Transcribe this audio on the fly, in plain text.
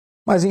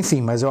Mas enfim,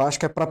 mas eu acho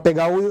que é pra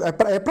pegar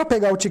pra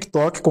pegar o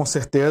TikTok, com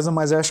certeza,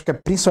 mas eu acho que é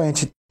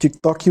principalmente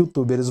TikTok e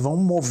YouTube. Eles vão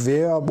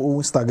mover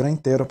o Instagram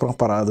inteiro pra uma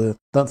parada.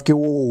 Tanto que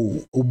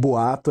o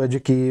boato é de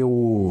que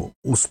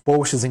os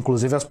posts,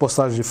 inclusive as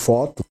postagens de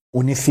foto,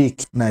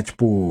 unifique, né?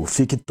 Tipo,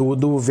 fique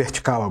tudo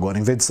vertical agora.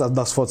 Em vez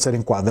das fotos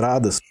serem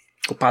quadradas,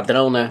 o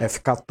padrão, né? É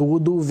ficar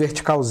tudo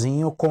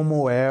verticalzinho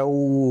como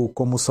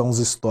são os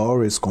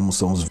stories, como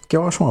são os... Que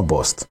eu acho uma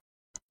bosta.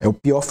 É o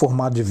pior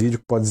formato de vídeo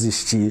que pode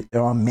existir. É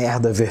uma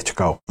merda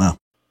vertical, né?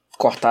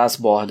 Cortar as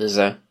bordas,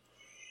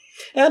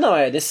 não,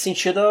 nesse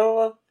sentido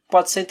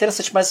pode ser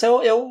interessante, mas sei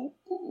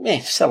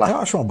lá. Eu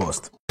acho uma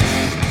bosta.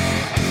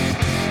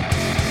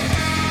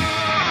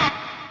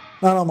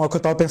 Não, mas o que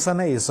eu tava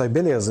pensando é isso. Aí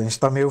beleza, a gente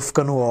tá meio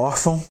ficando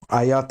órfão.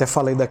 Aí eu até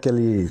falei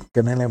daquele, que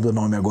eu nem lembro o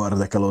nome agora,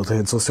 daquela outra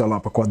rede social lá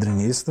pra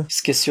quadrinista.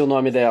 Esqueci o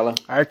nome dela.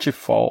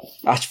 Artfall,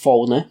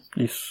 né?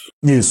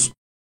 Isso.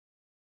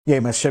 E aí,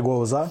 mas chegou a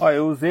usar? Ó,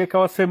 eu usei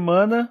aquela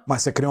semana.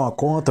 Mas você criou uma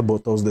conta,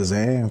 botou os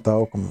desenhos e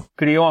tal?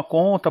 Criei uma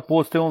conta,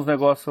 postei uns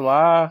negócios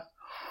lá,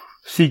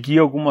 segui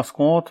algumas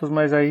contas,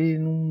 mas aí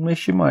não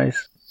mexi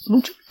mais. Não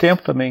tive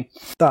tempo também.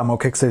 Tá, mas o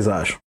que vocês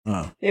acham?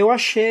 Eu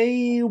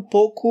achei um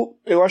pouco,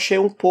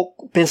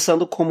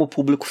 pensando como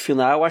público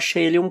final, eu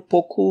achei ele um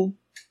pouco,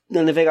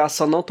 na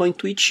navegação não tão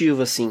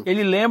intuitiva, assim.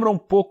 Ele lembra um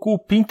pouco o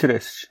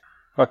Pinterest,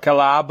 com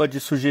aquela aba de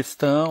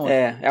sugestão.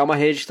 É uma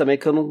rede também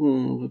que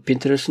o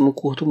Pinterest não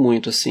curto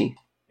muito, assim.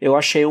 Eu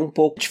achei um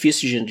pouco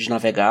difícil de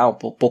navegar, um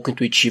pouco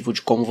intuitivo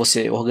de como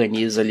você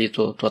organiza ali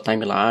tua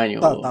timeline.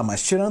 Tá,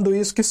 mas tirando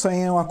isso, que isso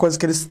aí é uma coisa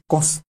que eles...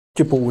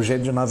 Tipo, o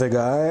jeito de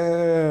navegar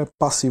é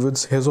passível de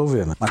se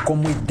resolver, né? Mas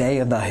como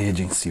ideia da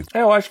rede em si.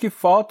 Eu acho que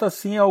falta,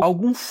 assim,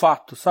 algum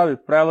fato, sabe?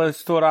 Pra ela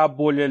estourar a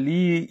bolha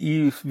ali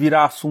e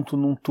virar assunto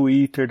num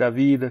Twitter da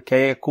vida, que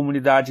aí a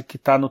comunidade que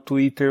tá no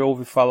Twitter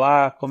ouve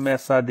falar,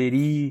 começa a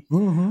aderir,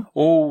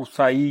 ou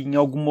sair em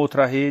alguma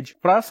outra rede,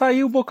 pra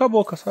sair o boca a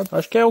boca, sabe?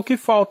 Acho que é o que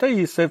falta, é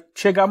isso, é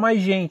chegar mais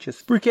gente.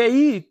 Assim. Porque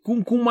aí,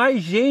 com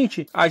mais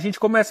gente, a gente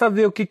começa a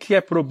ver o que é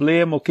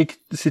problema,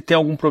 se tem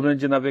algum problema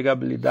de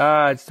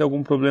navegabilidade, se tem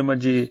algum problema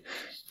de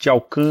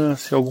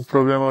alcance, algum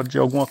problema de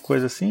alguma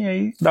coisa assim,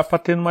 aí dá pra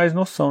ter mais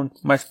noção,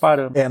 mais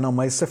parâmetro. Não,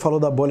 mas você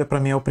falou da bolha, pra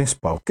mim é o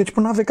principal. Porque, tipo,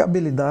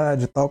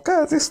 navegabilidade e tal,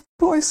 cara,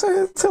 isso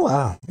é, sei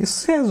lá, isso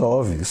se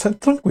resolve, isso é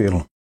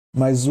tranquilo.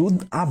 Mas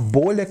a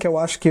bolha que eu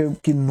acho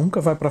que nunca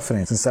vai pra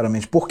frente,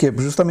 sinceramente. Por quê?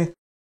 Justamente...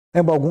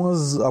 Lembra,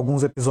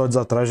 alguns episódios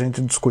atrás a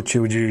gente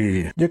discutiu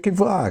de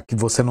que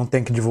você não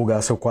tem que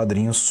divulgar seu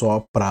quadrinho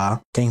só pra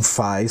quem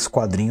faz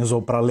quadrinhos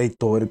ou pra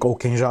leitor ou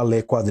quem já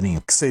lê quadrinho.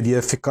 Que seria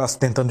ficar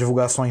tentando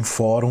divulgar só em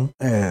fórum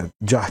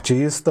de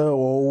artista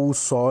ou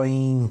só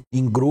em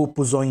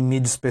grupos ou em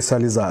mídia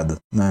especializada,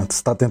 né?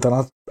 Você tá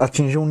tentando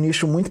atingir um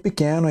nicho muito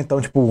pequeno, então,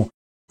 tipo,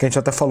 que a gente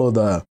até falou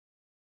da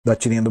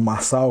tirinha do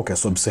Marçal, que é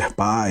sobre ser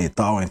pai e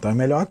tal, então é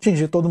melhor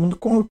atingir todo mundo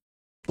com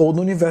todo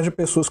o universo de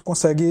pessoas que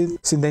consegue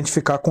se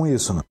identificar com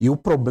isso, né? E o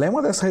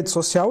problema dessa rede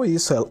social é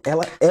isso,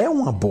 ela é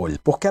uma bolha,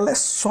 porque ela é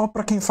só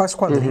pra quem faz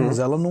quadrinhos,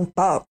 ela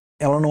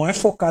não é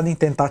focada em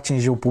tentar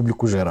atingir o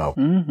público geral.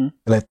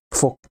 Ela é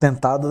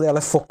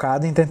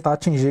focada em tentar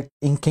atingir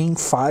em quem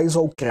faz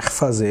ou quer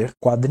fazer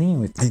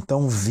quadrinho.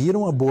 Então vira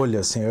uma bolha,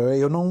 assim.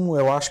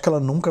 Eu acho que ela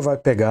nunca vai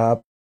pegar,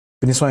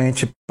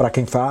 principalmente pra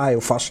quem fala,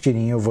 eu faço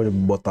tirinha, eu vou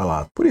botar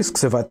lá. Por isso que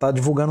você vai estar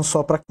divulgando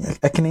só pra...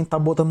 É que nem tá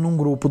botando num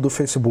grupo do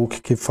Facebook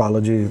que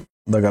fala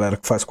da galera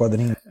que faz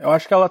quadrinho. Eu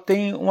acho que ela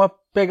tem uma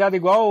pegada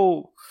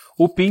igual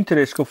o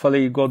Pinterest, que eu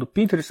falei igual do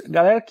Pinterest.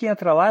 Galera que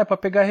entra lá é pra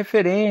pegar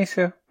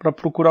referência, pra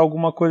procurar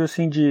alguma coisa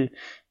assim de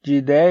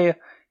ideia.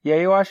 E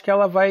aí eu acho que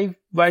ela vai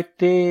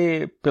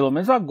ter, pelo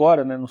menos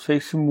agora, né? Não sei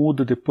se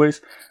muda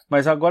depois,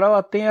 mas agora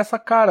ela tem essa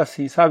cara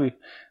assim, sabe?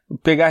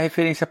 Pegar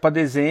referência para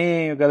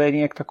desenho,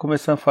 galerinha que tá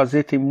começando a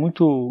fazer, tem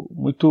muito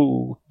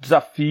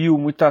desafio,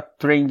 muita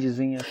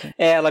trendzinha. Assim.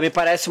 Ela me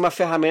parece uma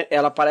ferramenta,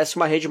 ela parece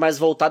uma rede mais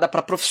voltada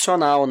para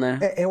profissional, né?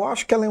 Eu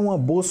acho que ela é uma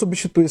boa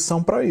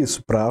substituição para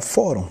isso, para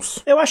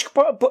fóruns. Eu acho que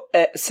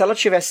se ela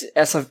tivesse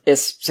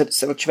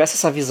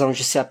essa visão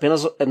de ser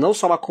apenas, não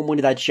só uma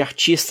comunidade de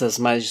artistas,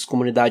 mas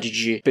comunidade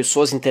de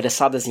pessoas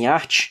interessadas em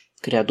arte,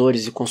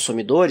 criadores e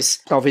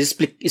consumidores, talvez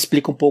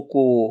explique um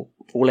pouco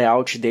o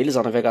layout deles,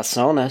 a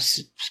navegação, né?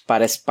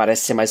 Parece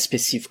ser mais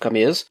específica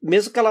mesmo.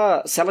 Mesmo que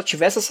se ela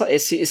tivesse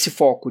esse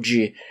foco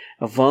de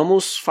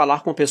vamos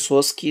falar com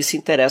pessoas que se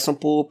interessam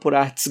por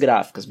artes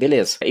gráficas,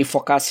 beleza. E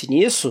focasse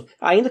nisso,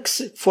 ainda que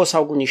fosse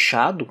algo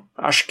nichado,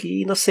 acho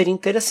que ainda seria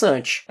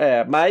interessante.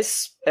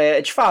 Mas,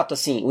 de fato,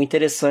 assim, o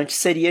interessante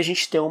seria a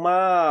gente ter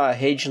uma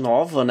rede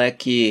nova, né,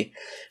 que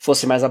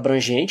fosse mais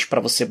abrangente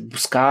para você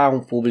buscar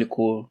um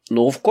público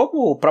novo,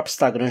 como o próprio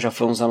Instagram já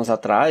foi uns anos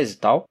atrás e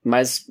tal,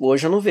 mas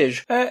hoje eu não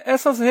vejo.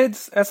 Essas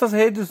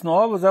redes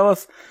novas,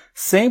 elas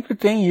sempre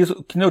têm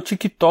isso, que no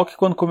TikTok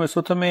quando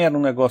começou também era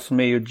um negócio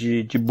meio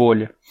de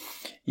bolha.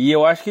 E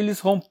eu acho que eles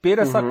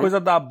romperam essa coisa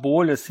da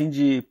bolha, assim,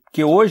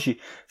 que hoje,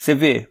 você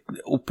vê,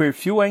 o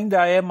perfil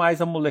ainda é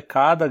mais a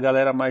molecada, a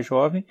galera mais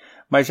jovem,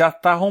 mas já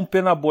tá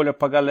rompendo a bolha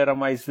pra galera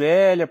mais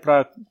velha,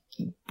 pra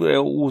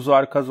o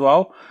usuário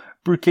casual,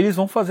 porque eles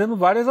vão fazendo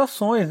várias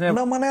ações, né?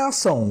 Não, mas não é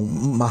ação,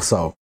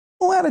 Marçal.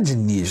 Não era de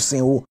nicho,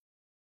 assim,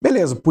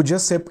 beleza, podia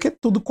ser porque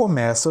tudo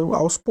começa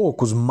aos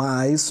poucos,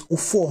 mas o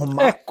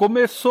formato...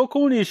 Começou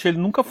com o nicho, ele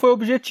nunca foi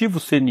objetivo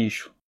ser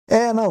nicho.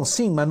 Não,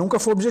 sim, mas nunca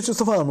foi objetivo,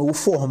 estou falando. O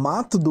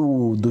formato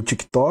do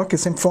TikTok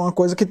sempre foi uma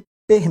coisa que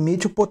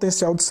permite o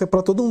potencial de ser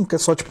para todo mundo, que é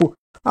só tipo,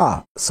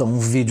 são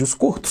vídeos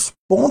curtos,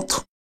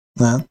 ponto,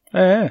 né?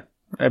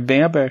 É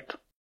bem aberto.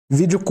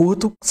 Vídeo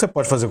curto, você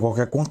pode fazer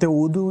qualquer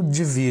conteúdo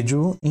de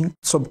vídeo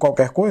sobre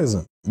qualquer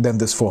coisa dentro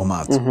desse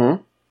formato. Uhum.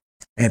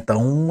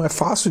 Então é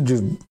fácil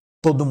de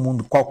todo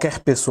mundo, qualquer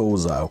pessoa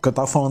usar. O que eu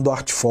tava falando do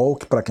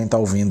Artfolk, para quem tá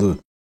ouvindo, a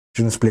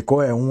gente não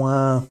explicou, é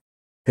uma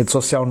rede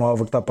social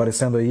nova que tá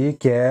aparecendo aí,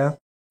 que é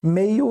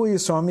meio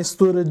isso, é uma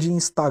mistura de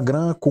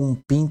Instagram com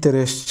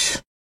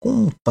Pinterest,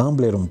 com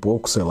Tumblr um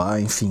pouco, sei lá,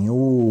 enfim,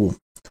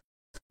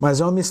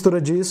 mas é uma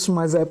mistura disso,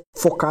 mas é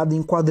focado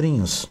em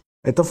quadrinhos.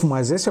 Então,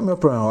 mas esse é o meu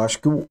problema, eu acho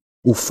que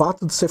o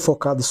fato de ser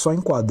focado só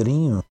em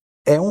quadrinho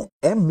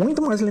é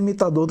muito mais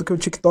limitador do que o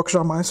TikTok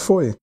jamais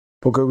foi,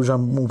 porque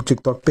o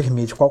TikTok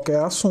permite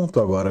qualquer assunto.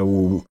 Agora,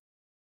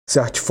 se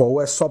Artful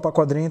é só pra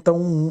quadrinho,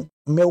 então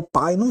meu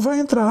pai não vai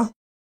entrar.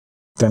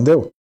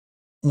 Entendeu?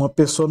 Uma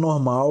pessoa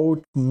normal,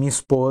 minha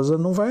esposa,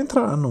 não vai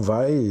entrar, não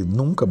vai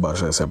nunca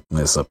baixar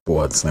essa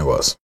porra desse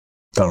negócio.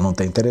 Então ela não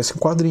tem interesse em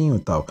quadrinho e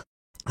tal.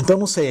 Então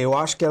não sei, eu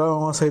acho que ela é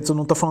uma rede, eu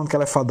não tô falando que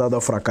ela é fadada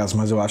ao fracasso,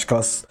 mas eu acho que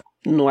elas...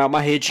 Não é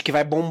uma rede que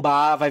vai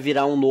bombar, vai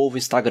virar um novo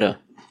Instagram.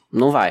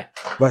 Não vai.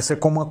 Vai ser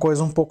como uma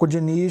coisa um pouco de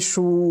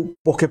nicho,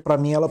 porque pra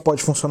mim ela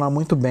pode funcionar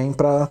muito bem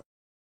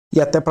e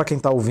até pra quem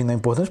tá ouvindo é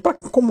importante,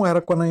 como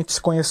era quando a gente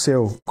se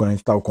conheceu, quando a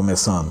gente tava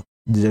começando.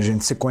 De a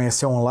gente se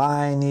conhecer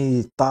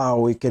online e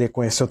tal, e querer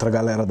conhecer outra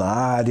galera da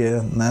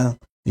área, né?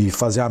 E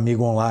fazer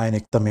amigo online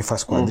que também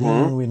faz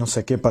quadrinho e não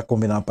sei o que, pra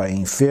combinar pra ir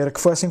em feira,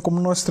 que foi assim como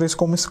nós três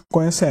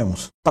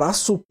conhecemos. Pra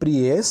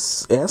suprir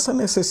essa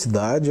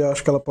necessidade, eu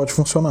acho que ela pode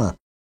funcionar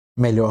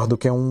melhor do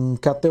que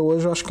que até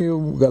hoje eu acho que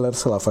a galera,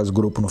 sei lá, faz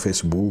grupo no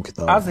Facebook e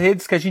tal. As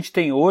redes que a gente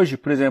tem hoje,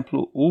 por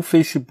exemplo, o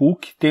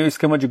Facebook tem um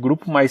esquema de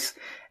grupo, mas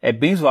é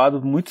bem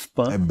zoado, muito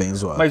spam. É bem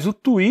zoado. Mas o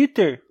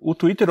Twitter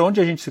onde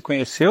a gente se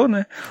conheceu,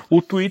 né?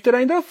 O Twitter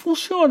ainda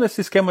funciona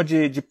esse esquema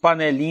de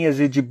panelinhas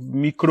e de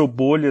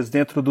microbolhas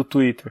dentro do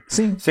Twitter.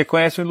 Sim. Você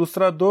conhece um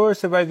ilustrador,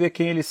 você vai ver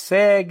quem ele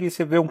segue,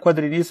 você vê um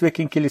quadrinista, vê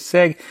quem que ele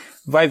segue,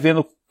 vai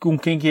vendo com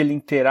quem que ele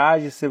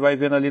interage, você vai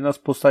vendo ali nas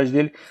postagens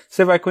dele,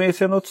 você vai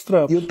conhecendo outros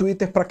trampos. E o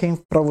Twitter,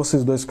 pra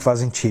vocês dois que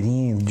fazem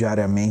tirinho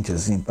diariamente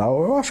assim e tal,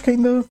 eu acho que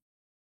ainda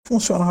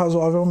funciona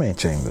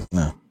razoavelmente ainda,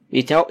 né?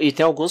 E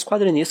tem alguns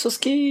quadrinistas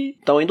que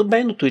estão indo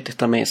bem no Twitter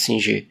também, assim,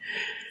 de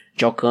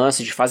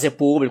alcance, de fazer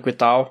público e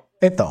tal.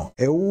 Então,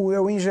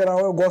 eu em geral,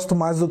 eu gosto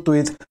mais do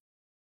Twitter.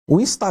 O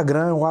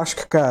Instagram, eu acho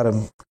que, cara,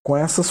 com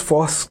essas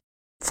força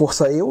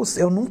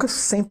eu nunca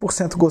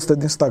 100% gostei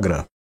do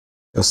Instagram.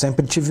 Eu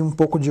sempre tive um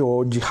pouco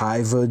de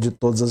raiva de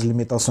todas as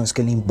limitações que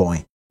ele impõe.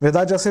 Na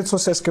verdade, as redes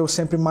sociais que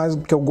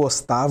eu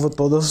gostava,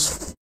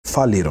 todas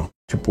faliram.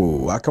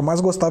 Tipo, a que eu mais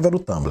gostava era o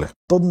Tumblr.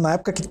 Na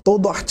época que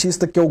todo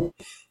artista que eu...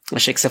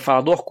 Achei que você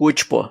falava do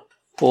Orkut, pô.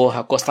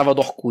 Porra, gostava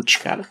do Orkut,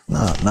 cara.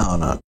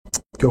 Não.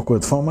 Que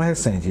Orkut foi uma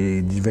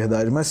recente, de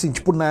verdade. Mas assim,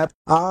 tipo, na época,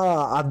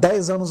 há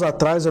 10 anos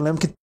atrás, eu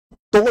lembro que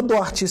todo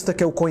artista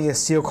que eu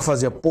conhecia, que eu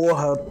fazia,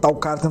 porra, tal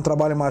cara tem um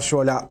trabalho macho,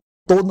 olhar...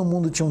 Todo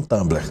mundo tinha um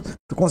Tumblr.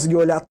 Tu conseguia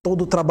olhar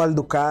todo o trabalho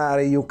do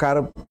cara e o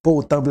cara...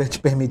 o Tumblr te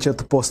permitia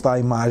tu postar a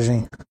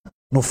imagem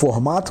no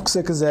formato que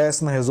você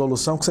quisesse, na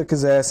resolução que você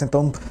quisesse.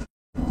 Então,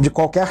 de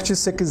qualquer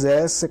artista que você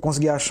quisesse, você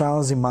conseguia achar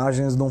as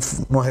imagens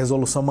numa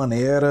resolução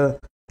maneira,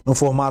 num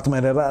formato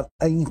maneiro.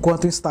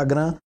 Enquanto o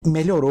Instagram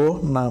melhorou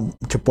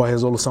a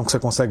resolução que você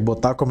consegue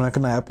botar, como é que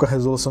na época a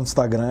resolução do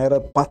Instagram era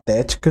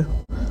patética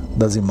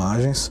das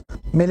imagens.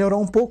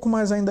 Melhorou um pouco,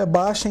 mas ainda é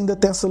baixa,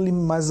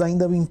 mas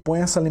ainda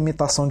impõe essa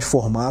limitação de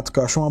formato, que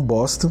eu acho uma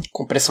bosta.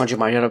 Compressão de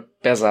imagem era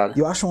pesada. E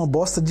eu acho uma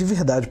bosta de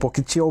verdade,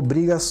 porque te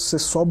obriga a você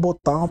só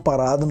botar uma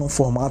parada num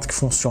formato que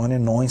funcione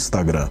no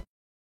Instagram.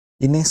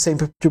 E nem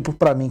sempre, tipo,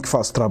 pra mim que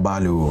faço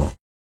trabalho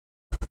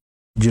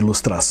de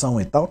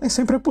ilustração e tal, nem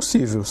sempre é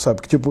possível,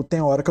 sabe? Que, tipo,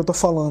 tem hora que eu tô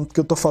falando, que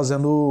eu tô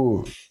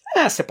fazendo...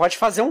 Você pode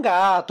fazer um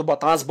gato,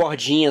 botar umas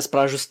bordinhas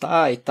pra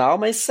ajustar e tal,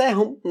 mas é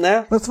ruim,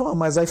 né?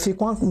 Mas aí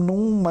fica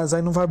mas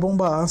aí não vai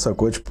bombar,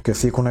 sacou? Tipo, porque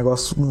fica um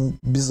negócio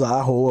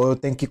bizarro, ou eu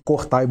tenho que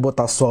cortar e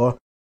botar só,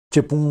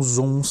 tipo, uns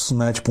zooms,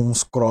 né? Tipo,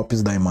 uns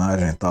crops da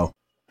imagem e tal.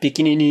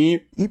 Pequenininho.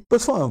 E,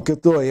 pessoal,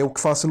 eu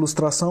que faço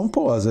ilustração,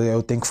 pô,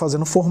 eu tenho que fazer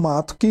no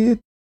formato que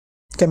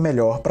é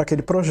melhor para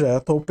aquele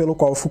projeto ou pelo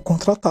qual eu fui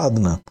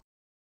contratado, né?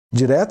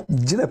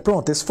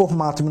 Pronto, esse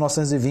formato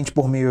 1920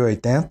 por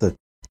 1080,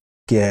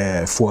 que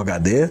é Full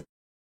HD,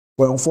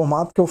 é um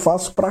formato que eu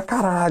faço pra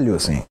caralho,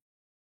 assim.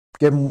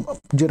 Porque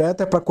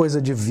direto é pra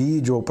coisa de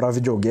vídeo, ou pra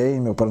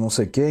videogame, ou pra não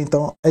sei o que,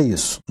 então é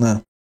isso,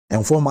 né? É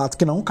um formato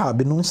que não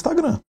cabe no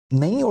Instagram.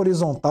 Nem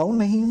horizontal,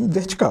 nem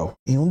vertical.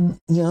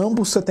 Em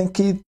ambos você tem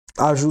que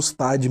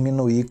ajustar,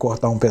 diminuir,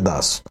 cortar um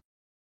pedaço.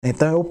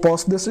 Então eu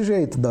posto desse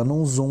jeito, dando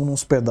um zoom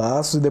nos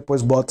pedaços e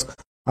depois boto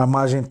a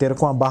imagem inteira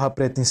com a barra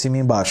preta em cima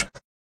e embaixo.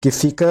 Que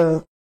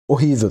fica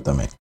horrível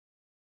também.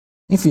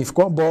 Enfim,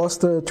 ficou uma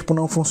bosta, tipo,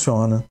 não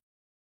funciona.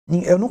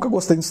 Eu nunca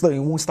gostei disso daí,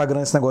 um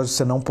Instagram, esse negócio de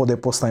você não poder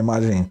postar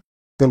imagem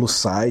pelo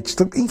site.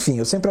 Enfim,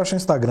 eu sempre achei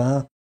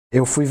Instagram,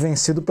 eu fui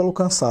vencido pelo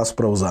cansaço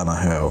pra usar, na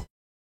real.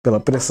 Pela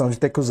pressão de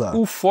ter que usar.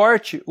 O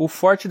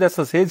forte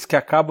dessas redes que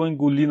acabam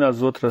engolindo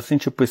as outras, assim,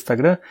 tipo o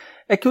Instagram,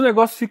 é que o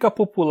negócio fica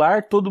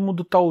popular, todo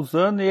mundo tá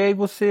usando, e aí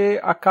você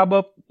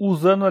acaba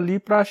usando ali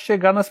pra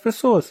chegar nas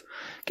pessoas.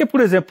 Que,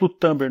 por exemplo, o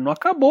Tumblr, não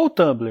acabou o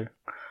Tumblr.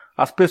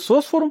 As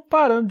pessoas foram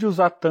parando de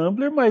usar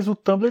Tumblr, mas o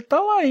Tumblr tá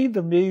lá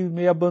ainda,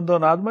 meio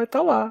abandonado, mas tá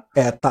lá.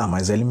 Tá,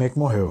 mas ele meio que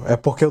morreu. É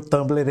porque o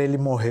Tumblr, ele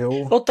morreu...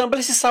 O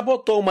Tumblr se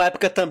sabotou uma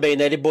época também,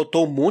 né? Ele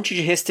botou um monte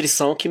de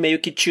restrição que meio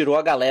que tirou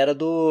a galera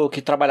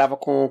que trabalhava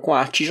com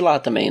arte de lá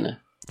também, né?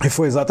 E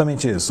foi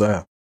exatamente isso,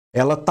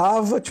 Ela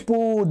tava,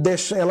 tipo,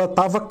 ela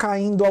tava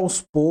caindo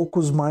aos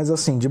poucos, mas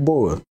assim, de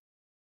boa.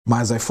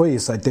 Mas aí foi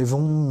isso. Aí teve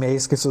um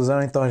mês que eles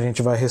fizeram, então a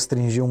gente vai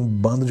restringir um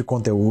bando de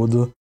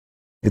conteúdo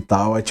e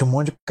tal. Aí tinha um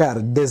monte de... Cara,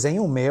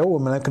 desenho meu, eu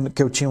me lembro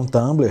que eu tinha um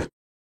Tumblr.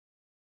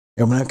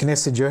 Eu me lembro que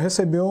nesse dia eu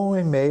recebi um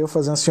e-mail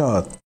fazendo assim,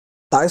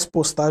 tais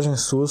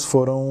postagens suas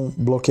foram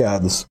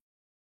bloqueadas.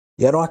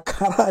 E era uma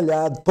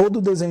caralhada, todo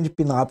o desenho de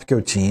pin-up que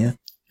eu tinha.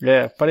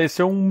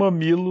 Pareceu um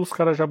mamilo, os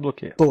caras já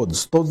bloqueiam.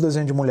 Todos os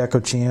desenhos de mulher que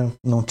eu tinha,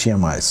 não tinha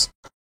mais.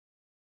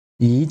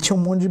 E tinha um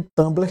monte de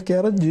Tumblr que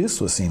era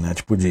disso, assim, né?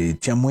 Tipo,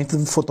 tinha muita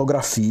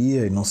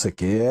fotografia e não sei o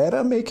que.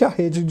 Era meio que a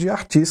rede de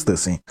artista,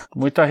 assim.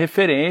 Muita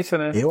referência,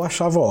 né? Eu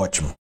achava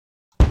ótimo.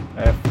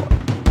 Foda.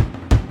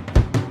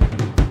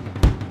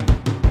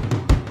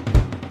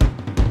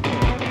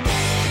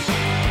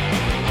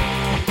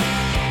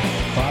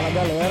 Fala,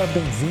 galera.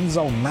 Bem-vindos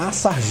ao Na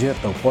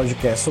Sarjeta, o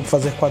podcast sobre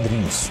fazer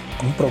quadrinhos.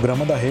 Um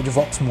programa da rede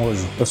Vox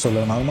Mojo. Eu sou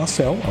Leonardo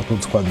Marcel, autor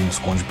dos quadrinhos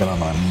Conde pela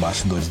Norma,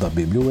 Bastidores da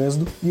Bíblia e o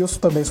Êxodo, e eu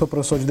também sou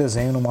professor de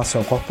desenho no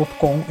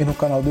marcelcorp.com e no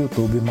canal do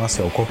YouTube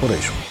Marcel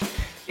Corporation.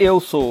 Eu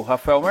sou o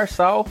Rafael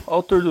Marçal,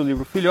 autor do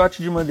livro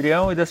Filhote de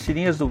Mandrião e das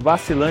tirinhas do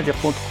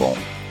Vacilândia.com.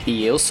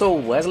 E eu sou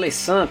o Wesley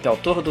Samp,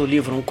 autor do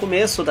livro Um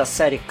Começo, da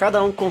série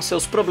Cada Um com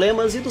Seus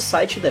Problemas e do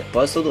site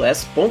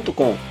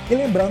depósitodoS.com. E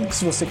lembrando que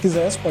se você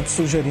quiser, você pode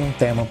sugerir um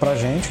tema pra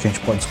gente, que a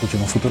gente pode discutir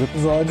num futuro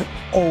episódio,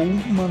 ou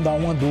mandar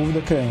uma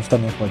dúvida que a gente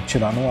também pode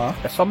tirar no ar.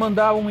 É só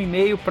mandar um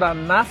e-mail para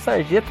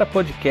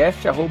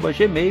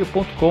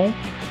nasarjetapodcast@gmail.com,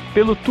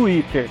 pelo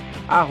Twitter,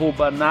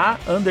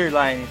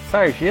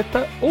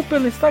 @na_sarjeta, ou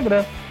pelo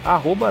Instagram,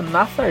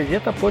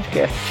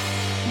 @nasarjetapodcast.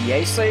 E é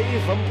isso aí,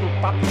 vamos pro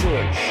papo de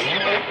hoje.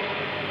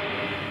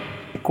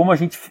 Como a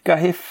gente fica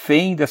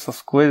refém dessas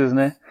coisas,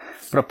 né?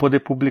 Para poder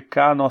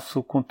publicar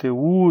nosso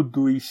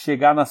conteúdo e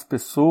chegar nas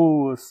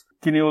pessoas.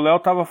 Que nem o Léo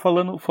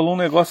falou um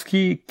negócio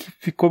que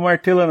ficou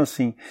martelando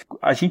assim.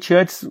 A gente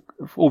antes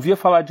ouvia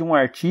falar de um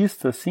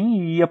artista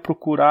assim e ia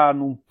procurar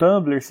num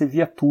Tumblr, você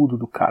via tudo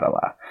do cara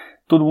lá.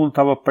 Todo mundo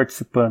tava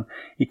participando.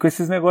 E com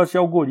esses negócios de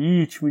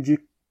algoritmo, de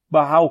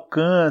barrar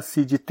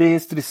alcance, de ter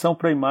restrição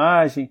para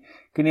imagem,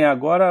 que nem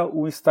agora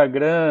o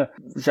Instagram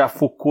já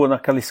focou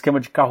naquele esquema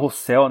de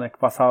carrossel, né, que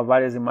passava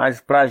várias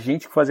imagens. Pra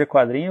gente que fazia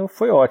quadrinho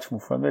foi ótimo,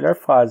 foi a melhor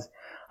fase.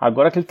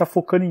 Agora que ele tá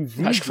focando em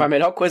vídeo... Acho que foi a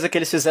melhor coisa que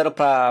eles fizeram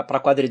pra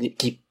quadrinista,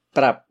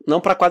 não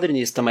pra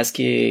quadrinista, mas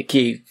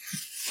que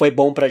foi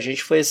bom pra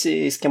gente, foi esse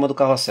esquema do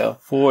carrossel.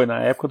 Foi,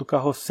 na época do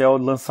carrossel,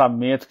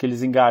 lançamento, que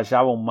eles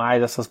engajavam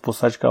mais essas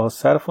postagens de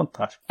carrossel, era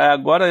fantástico.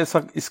 Agora esse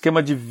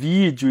esquema de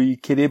vídeo e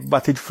querer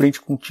bater de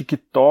frente com o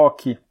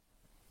TikTok...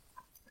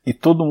 E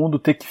todo mundo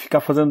ter que ficar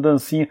fazendo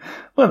dancinha.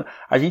 Mano,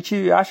 a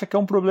gente acha que é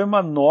um problema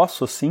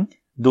nosso, assim,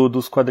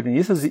 dos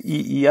quadrinistas,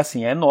 e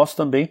assim, é nosso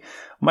também,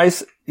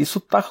 mas isso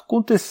tá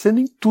acontecendo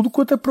em tudo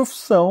quanto é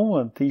profissão,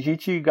 mano. Tem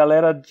gente,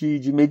 galera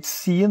de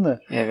medicina,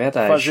 é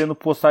verdade, fazendo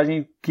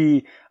postagem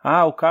que,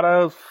 o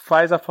cara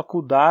faz a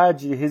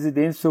faculdade,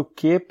 residência, não sei o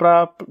quê,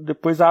 pra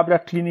depois abre a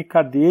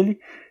clínica dele,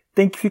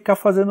 tem que ficar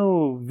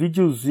fazendo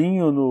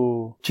videozinho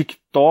no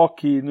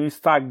TikTok, no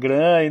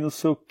Instagram e não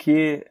sei o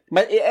quê.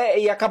 Mas,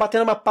 e acaba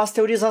tendo uma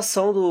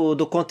pasteurização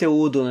do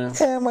conteúdo, né?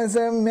 Mas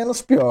é menos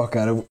pior,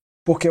 cara.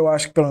 Porque eu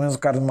acho que pelo menos o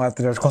cara do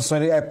material de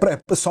construção é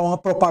só uma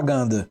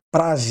propaganda.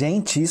 Pra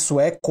gente isso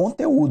é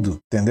conteúdo,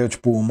 entendeu?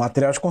 Tipo, o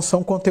material de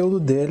construção, o conteúdo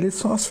dele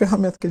são as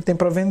ferramentas que ele tem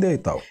pra vender e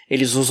tal.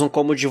 Eles usam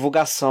como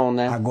divulgação,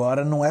 né?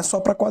 Agora não é só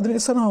pra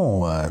quadrinista,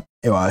 não.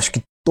 Eu acho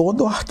que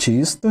todo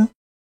artista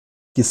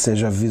que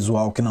seja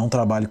visual, que não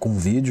trabalhe com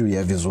vídeo e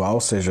é visual,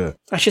 seja...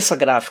 artista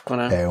gráfico,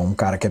 né? Um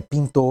cara que é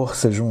pintor,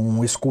 seja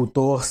um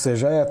escultor,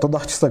 seja todo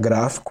artista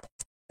gráfico.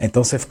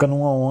 Então você fica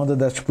numa onda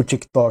da tipo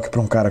TikTok pra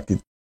um cara que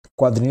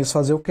quadrinhos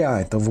fazer o que?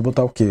 Então eu vou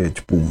botar o quê?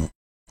 Tipo,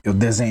 eu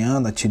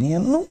desenhando a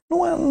tirinha,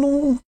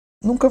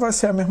 nunca vai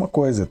ser a mesma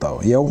coisa e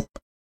tal. E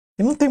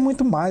não tem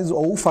muito mais,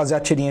 ou fazer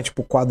a tirinha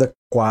tipo quadro a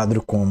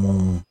quadro como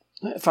um...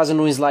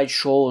 fazendo um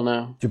slideshow,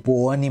 né?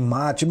 Tipo,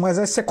 animar, mas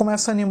aí você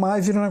começa a animar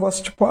e vira um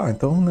negócio tipo,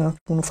 então, né,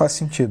 tipo, não faz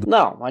sentido.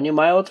 Não,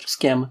 animar é outro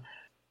esquema.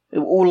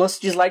 O lance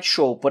de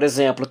slideshow, por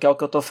exemplo, que é o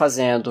que eu tô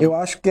fazendo. Eu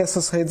acho que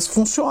essas redes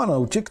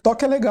funcionam. O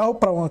TikTok é legal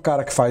pra um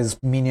cara que faz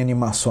mini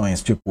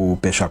animações, tipo o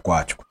Peixe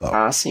Aquático e tal.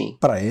 Ah, sim.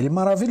 Pra ele,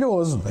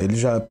 maravilhoso. Ele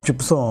já,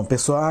 tipo, sou uma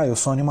pessoa, eu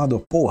sou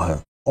animador.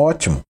 Porra,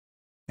 ótimo.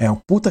 É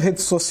uma puta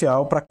rede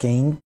social pra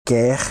quem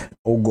quer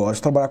ou gosta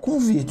de trabalhar com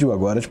vídeo.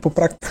 Agora, tipo,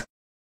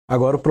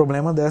 Agora o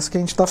problema dessa é que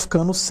a gente tá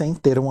ficando sem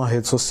ter uma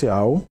rede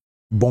social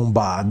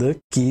bombada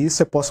que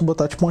você possa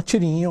botar tipo uma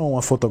tirinha,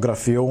 uma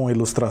fotografia, uma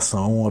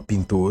ilustração, uma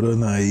pintura,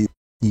 né,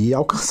 e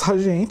alcançar a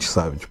gente,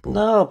 sabe? Tipo...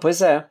 Não,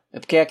 pois é. É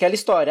porque é aquela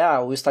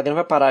história, o Instagram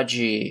vai parar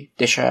de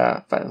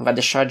vai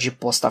deixar de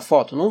postar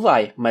foto? Não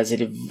vai, mas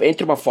ele,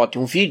 entre uma foto e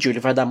um vídeo,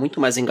 ele vai dar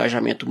muito mais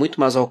engajamento, muito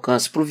mais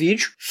alcance pro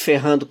vídeo,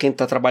 ferrando quem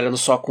tá trabalhando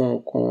só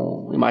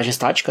com imagem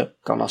estática,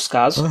 que é o nosso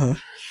caso. Uhum.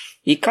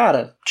 E,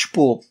 cara,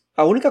 tipo...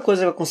 A única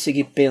coisa que eu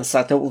consegui pensar,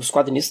 até os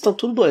quadrinistas estão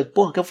tudo doidos.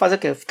 Porra, o que eu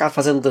fazer? Ficar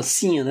fazendo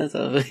dancinha, né?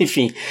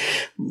 Enfim,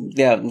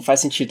 não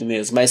faz sentido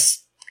mesmo. Mas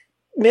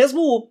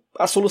mesmo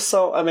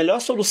a melhor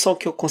solução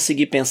que eu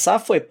consegui pensar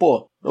foi,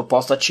 eu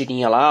posto a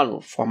tirinha lá no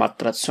formato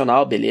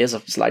tradicional,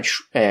 beleza, slide,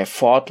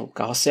 foto,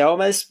 carrossel,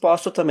 mas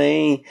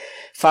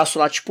faço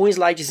lá tipo um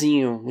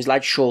slidezinho, um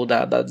slideshow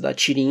da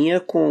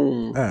tirinha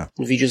com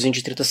um videozinho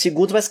de 30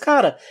 segundos, mas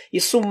cara,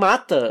 isso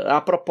mata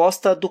a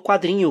proposta do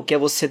quadrinho, que é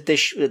você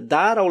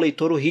dar ao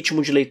leitor o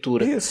ritmo de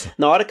leitura. Isso.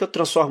 Na hora que eu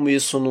transformo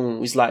isso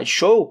num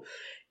slideshow,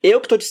 eu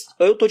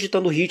tô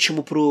ditando o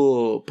ritmo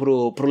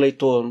pro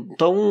leitor,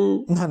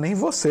 então... Não é nem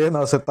você,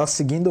 não. Você tá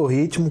seguindo o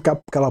ritmo que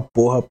aquela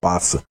porra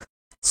passa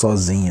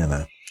sozinha,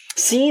 né?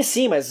 Sim,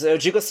 mas eu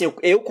digo assim,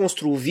 eu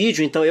construo o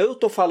vídeo, então eu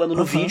tô falando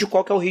no vídeo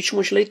qual que é o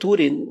ritmo de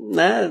leitura,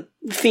 né?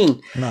 Enfim.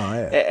 Não,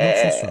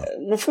 não funciona.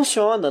 Não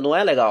funciona, não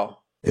é legal.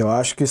 Eu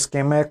acho que o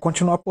esquema é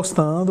continuar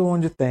postando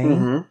onde tem.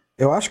 Uhum.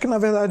 Eu acho que, na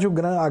verdade,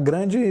 a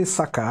grande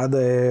sacada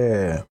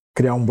é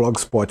criar um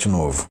blogspot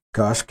novo. Que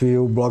eu acho que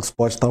o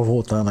blogspot tá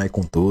voltando aí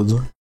com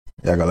tudo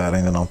e a galera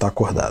ainda não tá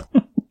acordada.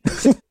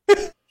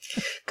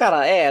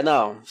 Cara,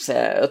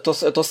 eu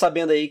tô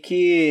sabendo aí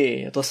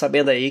que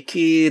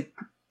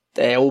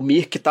o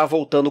Mirk tá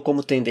voltando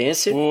como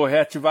tendência. Vou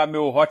reativar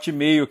meu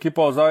Hotmail aqui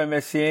pra usar o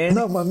MSN.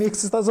 Não, mas Mirk,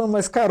 você tá zoando,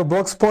 mas cara, o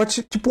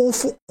blogspot, tipo,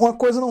 uma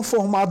coisa não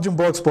formato de um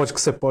blogspot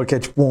que você pode, que é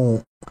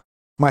tipo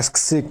mas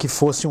que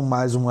fosse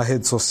mais uma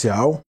rede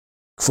social,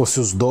 que fosse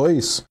os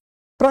dois,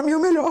 pra mim é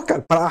o melhor,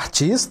 cara. Pra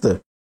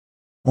artista,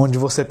 onde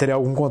você teria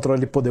algum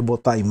controle de poder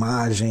botar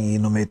imagem e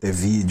no meio ter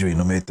vídeo e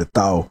no meio ter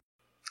tal.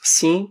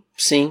 Sim.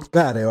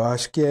 Cara, eu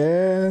acho que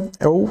é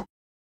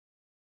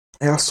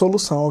a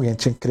solução. Alguém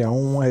tinha que criar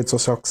uma rede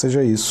social que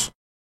seja isso.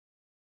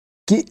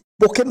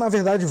 Porque, na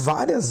verdade,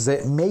 várias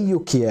meio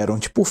que eram.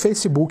 Tipo o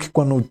Facebook,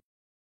 quando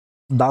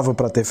dava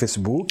pra ter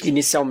Facebook.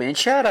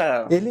 Inicialmente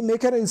era... Ele meio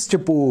que era isso,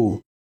 tipo...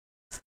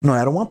 Não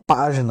era uma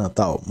página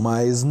tal,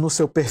 mas no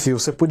seu perfil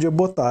você podia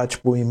botar,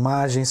 tipo,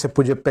 imagem, você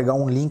podia pegar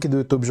um link do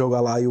YouTube,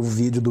 jogar lá e o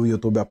vídeo do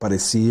YouTube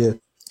aparecia.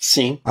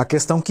 Sim. A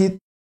questão que,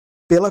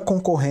 pela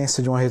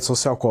concorrência de uma rede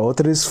social com a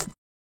outra,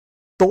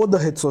 toda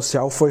rede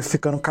social foi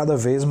ficando cada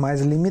vez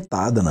mais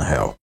limitada, na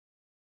real.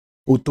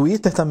 O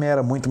Twitter também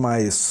era muito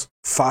mais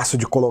fácil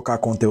de colocar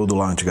conteúdo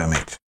lá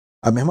antigamente.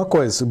 A mesma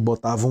coisa, você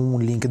botava um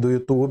link do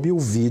YouTube e o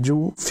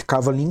vídeo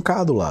ficava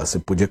linkado lá. Você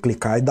podia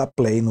clicar e dar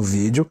play no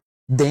vídeo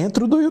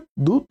dentro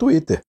do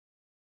Twitter,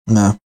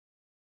 né?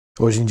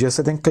 Hoje em dia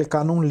você tem que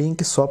clicar num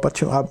link só para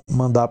te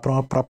mandar para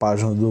a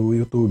página do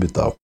YouTube e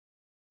tal.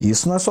 E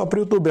isso não é só para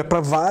o YouTube, é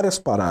para várias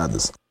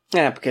paradas.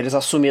 Porque eles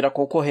assumiram a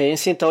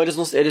concorrência, então eles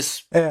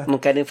não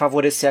querem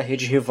favorecer a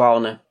rede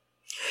rival, né?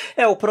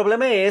 O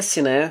problema é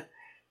esse, né?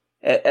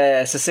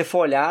 Se você for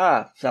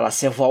olhar, sei lá,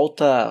 você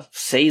volta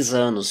 6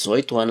 anos,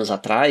 8 anos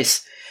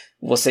atrás,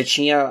 você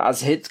tinha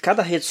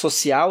cada rede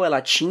social,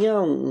 ela tinha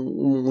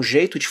um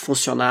jeito de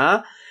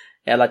funcionar.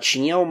 Ela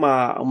tinha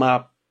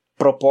uma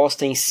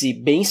proposta em si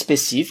bem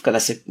específica, né?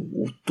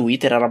 O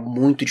Twitter era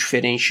muito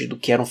diferente do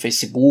que era um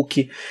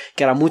Facebook,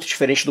 que era muito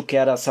diferente do que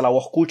era, sei lá, o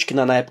Orkut, que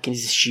na época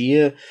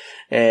existia.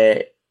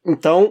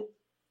 Então,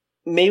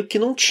 meio que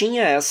não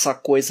tinha essa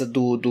coisa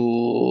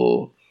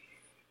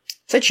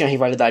Você tinha a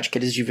rivalidade que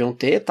eles deviam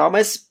ter e tal,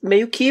 mas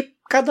meio que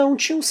cada um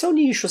tinha o seu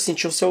nicho, assim,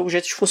 tinha o seu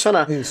jeito de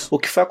funcionar. Isso. O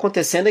que foi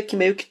acontecendo é que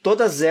meio que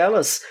todas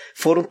elas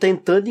foram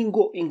tentando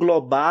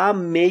englobar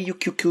meio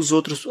que o que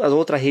a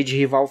outra rede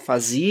rival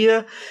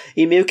fazia,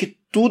 e meio que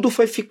tudo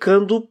foi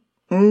ficando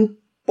um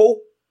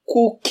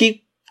pouco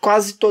que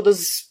quase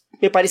todas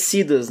meio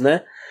parecidas,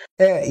 né?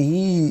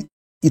 E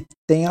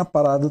tem a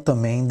parada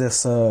também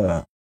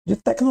de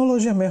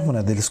tecnologia mesmo,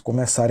 né? Deles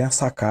começarem a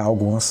sacar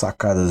algumas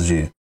sacadas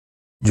de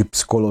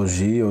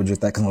psicologia ou de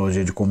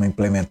tecnologia, de como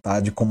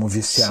implementar, de como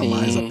viciar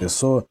mais a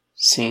pessoa.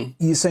 Sim.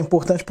 E isso é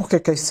importante porque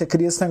você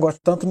cria esse negócio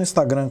tanto no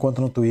Instagram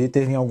quanto no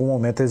Twitter. Em algum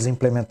momento eles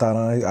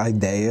implementaram a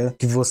ideia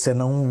que você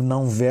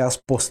não vê as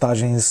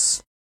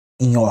postagens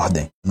em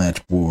ordem, né?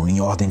 Tipo, em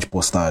ordem de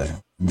postagem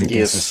de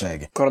quem você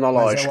segue.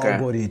 Cronológica. Mas é o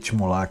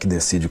algoritmo lá que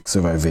decide o que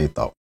você vai ver e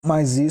tal.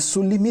 Mas isso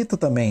limita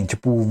também,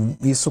 tipo,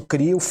 isso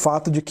cria o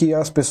fato de que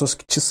as pessoas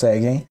que te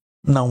seguem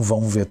não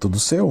vão ver tudo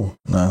seu,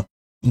 né?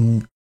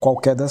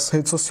 qualquer das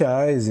redes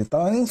sociais e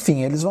tal.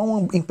 Enfim, eles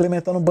vão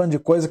implementando um bando de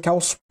coisa que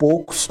aos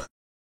poucos,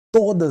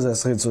 todas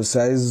as redes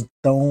sociais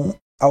estão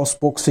aos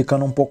poucos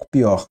ficando um pouco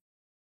pior.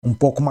 Um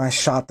pouco mais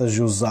chatas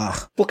de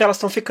usar. Porque elas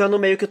estão ficando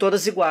meio que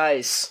todas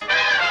iguais.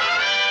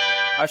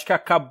 Acho que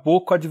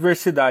acabou com a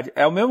diversidade.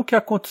 É o mesmo que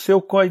aconteceu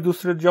com a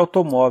indústria de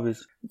automóveis.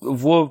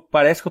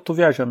 Parece que eu tô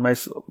viajando,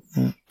 mas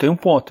tem um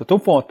ponto.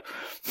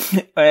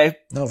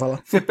 Não, vai lá.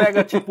 Você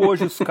pega, tipo,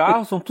 hoje os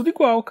carros são tudo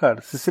igual,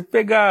 cara. Se você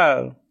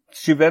pegar, se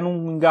estiver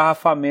num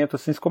engarrafamento,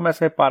 assim, você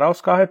começa a reparar, os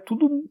carros é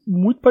tudo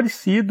muito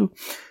parecido.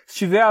 Se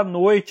tiver à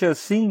noite,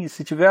 assim,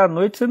 você...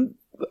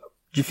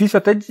 Difícil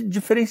até de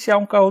diferenciar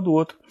um carro do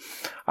outro.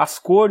 As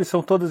cores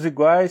são todas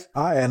iguais.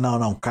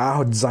 Não.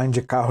 Design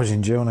de carro hoje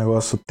em dia é um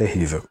negócio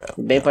terrível, cara.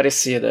 Bem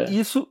parecida.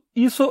 Isso,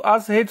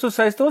 as redes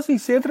sociais. Então, assim,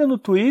 você entra no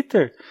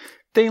Twitter,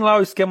 tem lá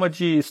o esquema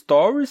de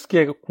stories, que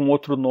é com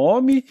outro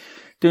nome,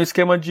 tem o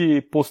esquema de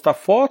postar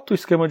foto, o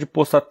esquema de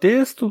postar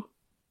texto.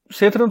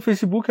 Você entra no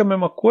Facebook, é a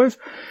mesma coisa.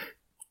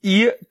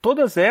 E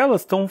todas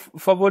elas estão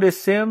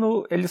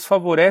eles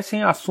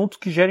favorecem assuntos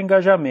que geram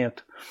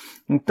engajamento.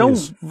 Então,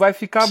 vai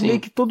ficar meio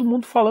que todo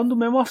mundo falando do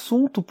mesmo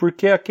assunto,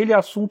 porque aquele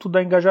assunto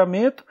dá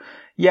engajamento,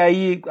 e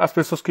aí as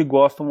pessoas que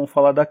gostam vão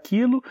falar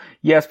daquilo,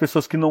 e aí as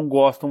pessoas que não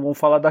gostam vão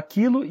falar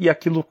daquilo, e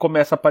aquilo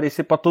começa a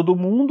aparecer para todo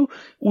mundo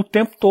o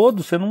tempo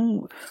todo.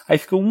 Aí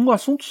fica um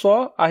assunto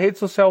só, a rede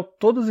social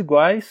todas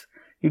iguais,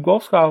 igual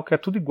os carros, que é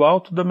tudo igual,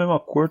 tudo da mesma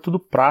cor, tudo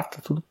prata,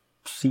 tudo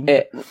sim.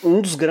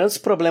 Um dos grandes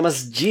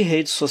problemas de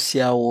rede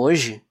social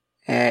hoje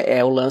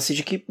é o lance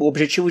de que o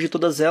objetivo de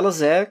todas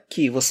elas é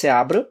que você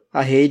abra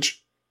a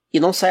rede e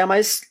não saia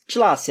mais de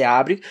lá. Você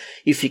abre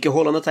e fica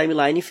rolando a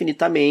timeline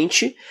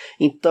infinitamente.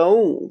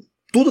 Então,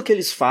 tudo que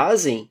eles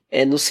fazem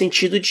é no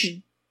sentido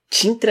de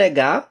te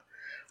entregar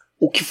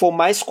o que for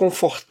mais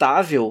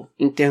confortável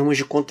em termos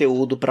de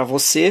conteúdo para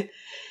você,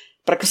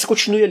 para que você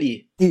continue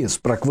ali. Isso,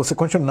 para que você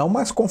continue não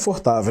mais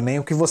confortável, nem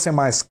o que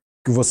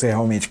você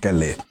realmente quer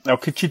ler. É o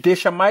que te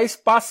deixa mais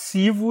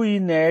passivo e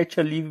inerte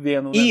ali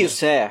vendo.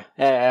 Isso,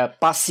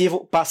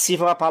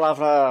 passivo é uma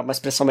palavra, uma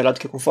expressão melhor do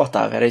que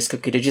confortável, era isso que eu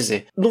queria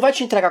dizer. Não vai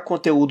te entregar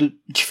conteúdo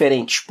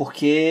diferente,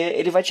 porque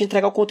ele vai te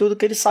entregar o conteúdo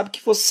que ele sabe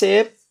que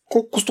você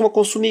costuma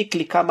consumir,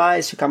 clicar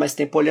mais, ficar mais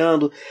tempo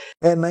olhando.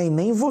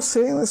 Nem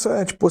você,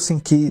 tipo assim,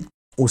 que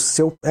o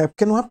seu...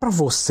 porque não é pra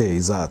você,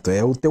 exato,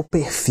 é o teu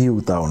perfil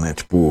e tal, né,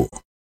 tipo...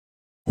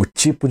 O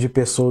tipo de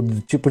pessoa,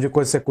 o tipo de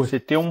coisa que você curte. Você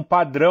tem um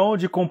padrão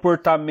de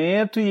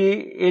comportamento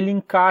e ele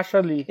encaixa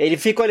ali. Ele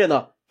fica olhando,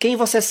 ó, quem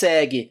você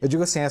segue. Eu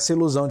digo assim, essa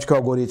ilusão de que o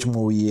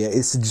algoritmo e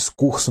esse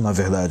discurso, na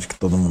verdade, que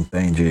todo mundo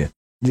tem de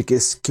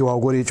que o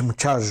algoritmo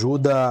te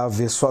ajuda a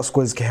ver só as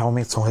coisas que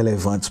realmente são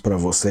relevantes pra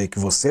você e que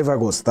você vai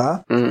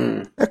gostar,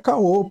 é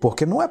caô,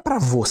 porque não é pra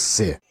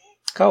você.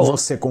 Caô.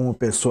 Você como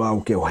pessoa,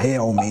 o que eu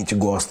realmente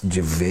gosto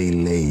de ver e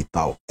ler e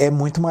tal. É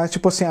muito mais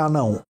tipo assim,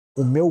 não...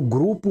 O meu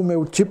grupo, o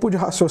meu tipo de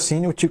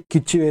raciocínio que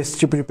esse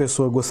tipo de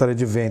pessoa gostaria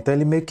de ver. Então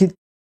ele meio que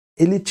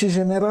ele te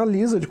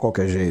generaliza de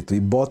qualquer jeito e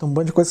bota um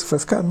bando de coisa que você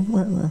faz, cara,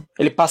 não é, né?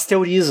 Ele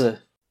pasteuriza.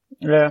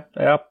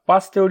 É a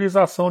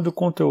pasteurização do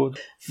conteúdo.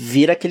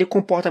 Vira aquele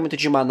comportamento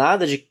de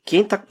manada de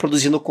quem tá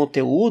produzindo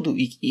conteúdo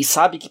e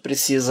sabe que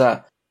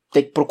precisa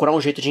ter que procurar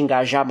um jeito de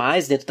engajar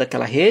mais dentro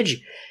daquela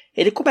rede,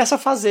 ele começa a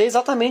fazer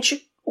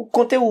exatamente o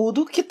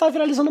conteúdo que tá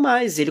viralizando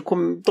mais.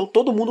 Então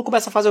todo mundo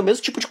começa a fazer o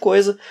mesmo tipo de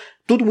coisa,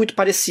 tudo muito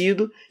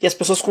parecido, e as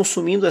pessoas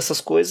consumindo essas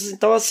coisas.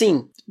 Então,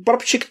 assim, o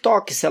próprio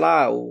TikTok, sei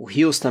lá, o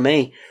Reels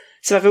também,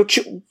 você vai ver,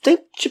 tem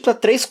tipo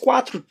 3,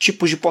 4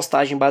 tipos de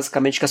postagem,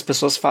 basicamente, que as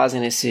pessoas fazem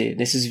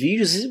nesses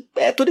vídeos, e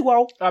é tudo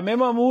igual. A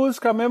mesma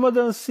música, a mesma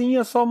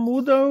dancinha, só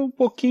muda um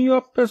pouquinho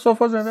a pessoa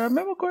fazendo, é a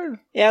mesma coisa.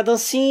 É a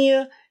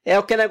dancinha, é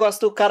aquele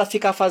negócio do cara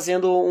ficar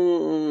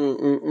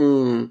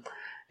fazendo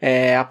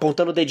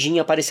apontando o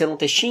dedinho, aparecendo um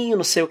textinho,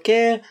 não sei o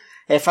que,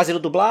 fazendo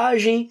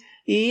dublagem,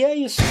 e é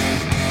isso.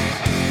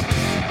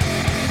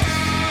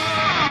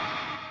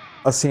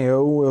 Assim,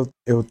 eu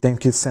tenho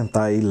que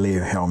sentar e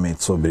ler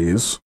realmente sobre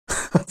isso,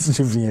 antes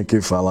de vir aqui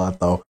falar e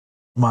tal,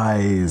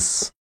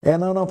 mas...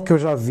 Não, porque eu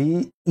já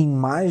vi em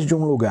mais de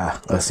um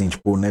lugar, assim,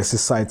 tipo, nesses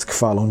sites que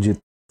falam de...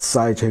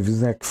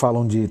 revistas, né, que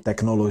falam de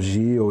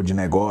tecnologia ou de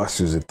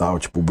negócios e tal,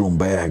 tipo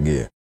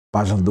Bloomberg,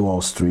 página do Wall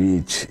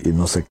Street e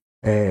não sei.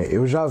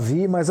 Eu já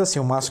vi, mas assim,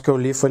 o máximo que eu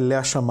li foi ler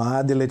a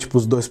chamada e ler tipo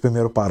os 2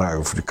 primeiros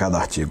parágrafos de cada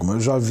artigo. Mas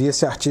eu já vi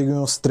esse artigo em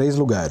uns 3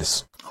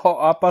 lugares.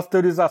 A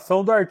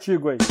pasteurização do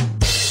artigo aí.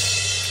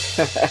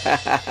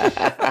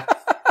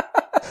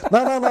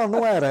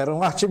 Não era.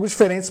 Eram artigos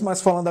diferentes,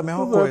 mas falando da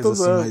mesma coisa,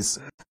 assim, mas...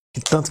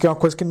 Tanto que é uma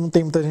coisa que não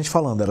tem muita gente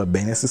falando, era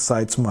bem nesses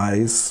sites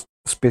mais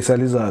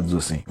especializados,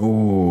 assim.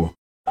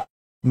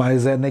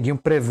 Mas é neguinho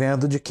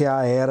prevendo de que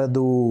a era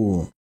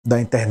da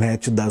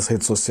internet, das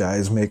redes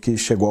sociais, meio que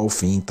chegou ao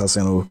fim,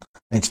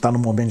 a gente tá num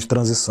momento de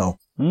transição.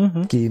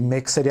 Que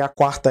meio que seria a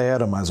 4ª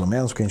era, mais ou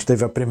menos, porque a gente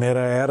teve a primeira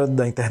era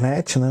da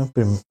internet, né,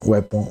 o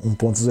Web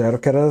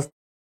 1.0,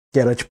 que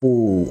era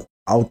tipo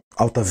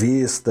Alta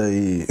Vista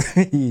e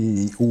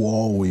o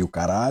UOL e o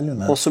caralho,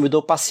 né?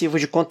 Consumidor passivo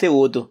de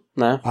conteúdo,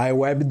 né? Aí o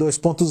Web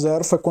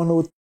 2.0 foi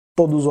quando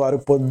todo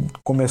usuário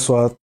começou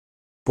a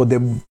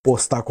poder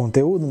postar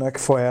conteúdo, né? Que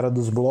foi a era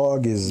dos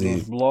blogs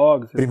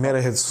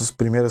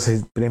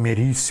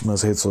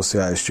primeiríssimas redes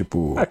sociais,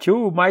 tipo... tinha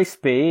o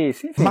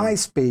MySpace, enfim.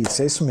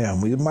 MySpace, é isso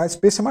mesmo. E o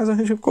MySpace é mais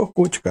antigo que o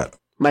Orkut, cara.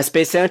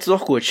 MySpace é antes do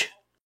Orkut.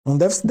 Não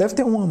deve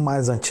ter uma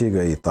mais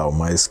antiga aí e tal,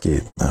 mas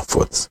que,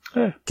 foda-se,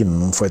 que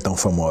não foi tão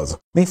famosa.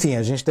 Enfim,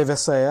 a gente teve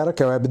essa era,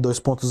 que é a Web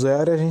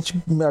 2.0, e a gente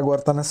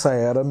agora tá nessa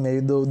era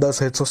meio das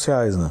redes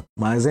sociais, né?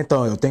 Mas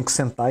então, eu tenho que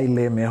sentar e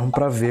ler mesmo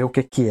pra ver o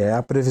que é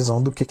a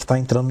previsão do que tá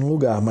entrando no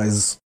lugar,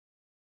 mas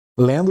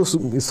lendo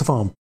isso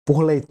falando,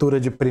 por leitura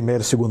de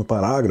primeiro e segundo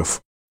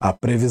parágrafo, a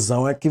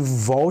previsão é que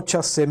volte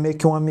a ser meio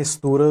que uma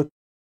mistura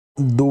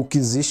do que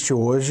existe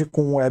hoje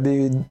com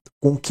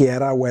o que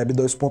era a Web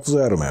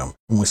 2.0 mesmo.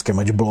 Um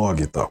esquema de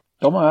blog e tal.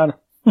 Tomara.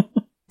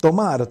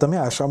 Tomara, também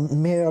acho.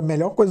 A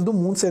melhor coisa do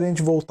mundo seria a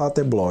gente voltar a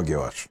ter blog,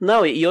 eu acho.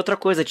 Não, e outra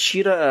coisa,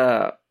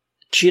 tira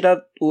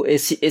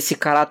esse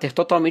caráter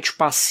totalmente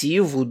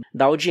passivo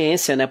da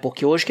audiência, né?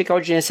 Porque hoje o que a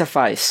audiência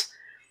faz?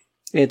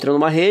 Entra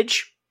numa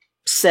rede,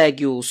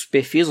 segue os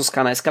perfis, os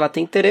canais que ela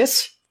tem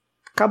interesse,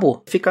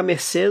 acabou. Fica à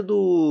mercê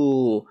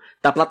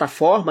da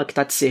plataforma que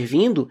está te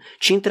servindo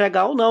te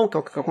entregar ou não, que é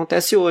o que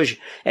acontece hoje.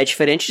 É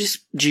diferente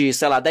de,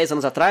 sei lá, 10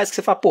 anos atrás, que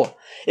você fala, pô,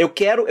 eu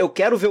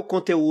quero ver o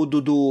conteúdo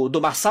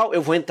do Marçal,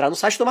 eu vou entrar no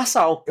site do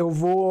Marçal. Eu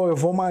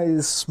vou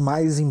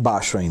mais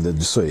embaixo ainda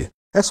disso aí.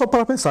 É só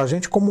para pensar, a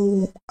gente como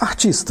um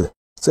artista,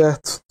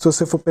 certo? Se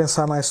você for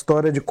pensar na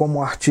história de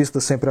como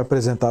artistas sempre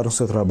apresentaram o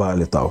seu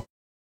trabalho e tal.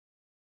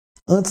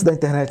 Antes da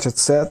internet,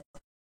 etc.,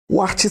 o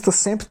artista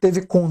sempre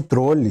teve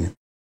controle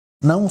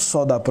não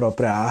só da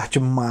própria arte,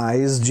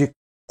 mas de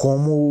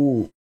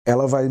como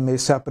ela vai meio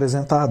ser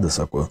apresentada,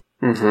 sacou?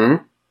 Uhum.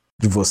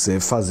 De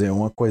você fazer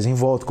uma coisa em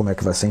volta, como é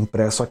que vai ser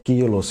impresso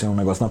aquilo, ou se é um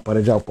negócio na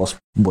parede, eu posso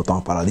botar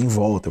uma parada em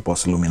volta, eu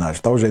posso iluminar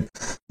de tal jeito.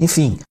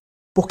 Enfim,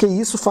 porque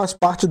isso faz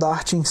parte da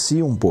arte em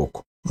si um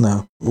pouco,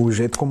 né? O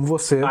jeito como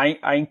você...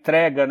 A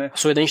entrega, né? A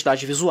sua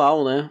identidade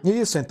visual, né?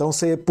 Isso, então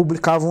você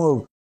publicava...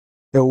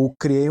 Eu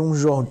criei um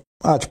jornal...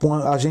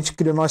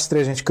 nós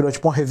três, a gente criou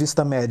tipo uma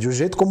revista média. O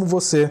jeito como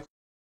você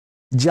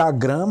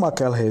diagrama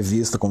aquela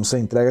revista, como você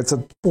entrega, etc.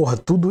 Porra,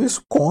 tudo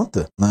isso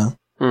conta, né?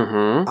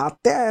 Uhum.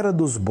 Até a era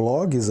dos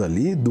blogs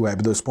ali, do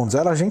Web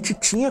 2.0, a gente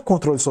tinha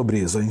controle sobre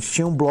isso. A gente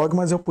tinha um blog,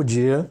 mas eu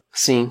podia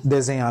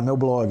desenhar meu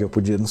blog, eu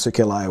podia não sei o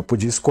que lá, eu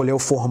podia escolher o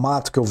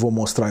formato que eu vou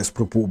mostrar isso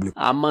pro público.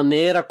 A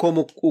maneira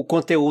como o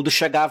conteúdo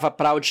chegava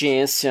pra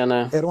audiência,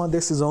 né? Era uma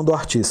decisão do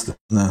artista,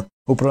 né?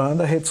 O problema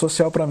da rede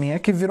social pra mim é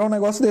que virou um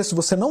negócio desse.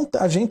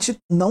 A gente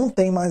não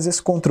tem mais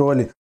esse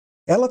controle.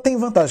 Ela tem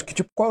vantagem, que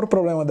tipo, qual era o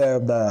problema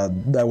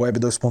da Web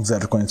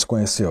 2.0 quando a gente se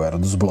conheceu? Era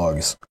dos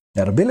blogs.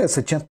 Era beleza,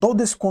 você tinha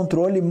todo esse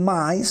controle,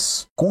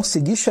 mas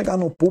conseguir chegar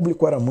no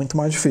público era muito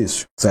mais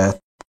difícil, certo?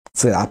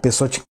 A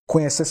pessoa tinha que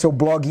conhecer seu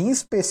blog em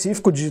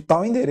específico,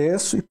 digitar o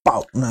endereço e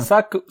pau, né?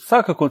 Sabe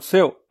o que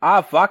aconteceu? A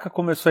vaca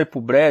começou a ir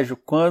pro brejo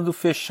quando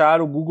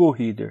fecharam o Google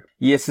Reader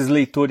e esses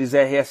leitores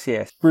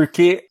RSS.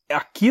 Porque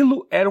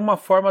aquilo era uma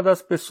forma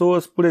das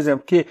pessoas, por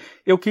exemplo, que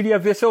eu queria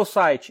ver seu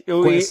site.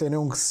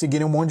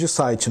 Seguirem um monte de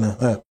site, né?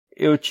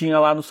 Eu tinha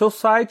lá no seu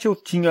site, eu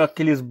tinha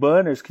aqueles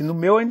banners, que no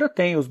meu ainda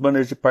tem, os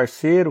banners de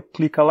parceiro,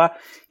 clica lá,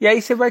 e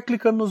aí você vai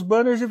clicando nos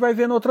banners e vai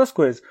vendo outras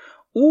coisas.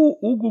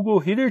 O Google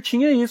Reader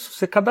tinha isso,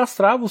 você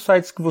cadastrava os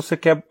sites que você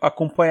quer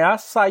acompanhar,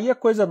 saía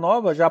coisa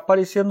nova, já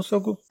aparecia no seu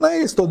Google. Não é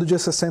isso, todo dia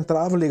você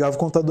entrava, ligava o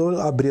computador,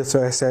 abria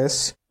seu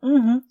RSS.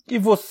 Uhum. E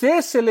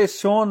você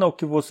seleciona o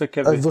que você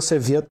quer ver. Aí você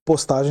via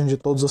postagem de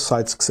todos os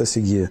sites que você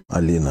seguia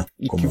ali, né?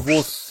 E que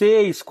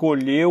você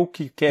escolheu o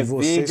que quer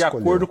ver de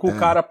acordo com o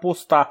cara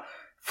postar.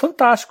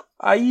 Fantástico.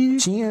 Aí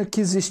tinha que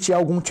existir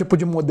algum tipo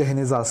de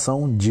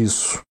modernização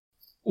disso.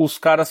 Os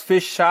caras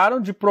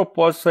fecharam de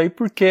propósito aí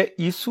porque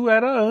isso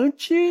era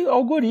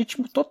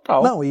anti-algoritmo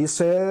total.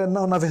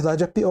 Não, na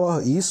verdade é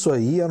pior. Isso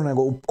aí era um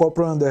negócio. Qual é o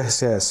problema do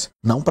RSS?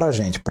 Não pra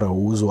gente, pra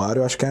o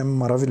usuário eu acho que é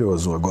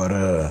maravilhoso.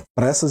 Agora,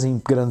 pra essas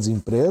grandes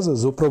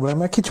empresas, o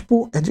problema é que,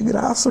 tipo, é de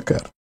graça,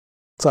 cara.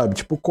 Sabe?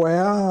 Tipo, qual é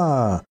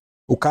a...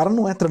 O cara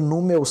não entra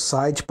no meu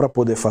site pra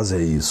poder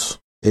fazer isso.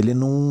 Ele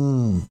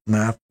não,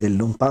 né? Ele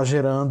não tá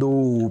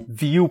gerando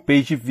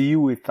page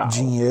view e tal.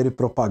 Dinheiro e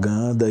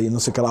propaganda e não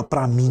sei o que lá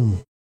pra mim,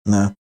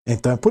 né?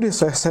 Então é por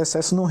isso, o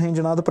RSS não rende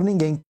nada pra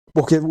ninguém,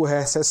 porque o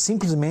RSS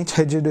simplesmente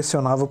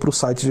redirecionava pro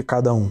site de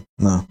cada um,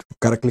 né? O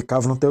cara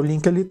clicava no teu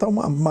link ali, tá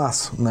uma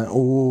massa, né?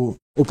 O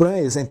problema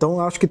é esse. Então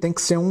eu acho que tem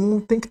que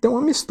ter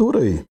uma mistura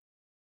aí.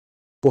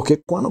 Porque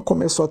quando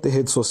começou a ter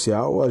rede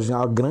social,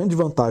 a grande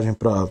vantagem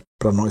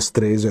pra nós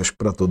três, eu acho que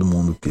pra todo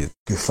mundo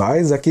que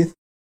faz, é que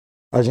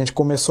a gente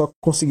começou a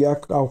conseguir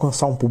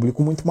alcançar um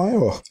público muito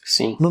maior.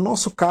 Sim. No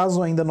nosso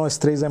caso, ainda nós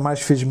três é mais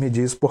difícil de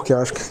medir isso, porque eu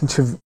acho que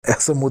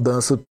essa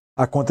mudança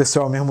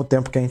aconteceu ao mesmo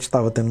tempo que a gente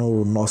estava tendo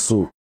o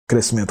nosso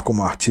crescimento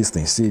como artista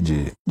em si,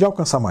 de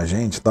alcançar mais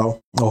gente e tal.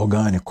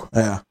 Orgânico,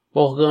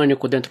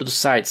 Orgânico dentro dos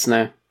sites,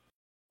 né?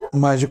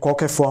 Mas de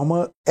qualquer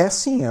forma,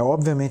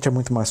 obviamente é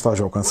muito mais fácil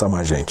de alcançar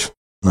mais gente,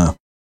 né?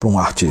 Para um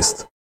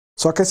artista.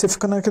 Só que aí você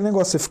fica naquele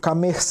negócio, você fica à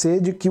mercê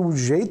de que o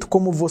jeito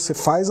como você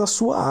faz a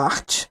sua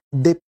arte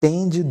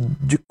depende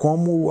de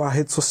como a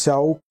rede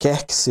social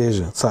quer que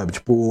seja, sabe?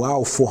 Tipo,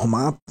 o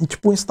formato,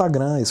 tipo o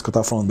Instagram, isso que eu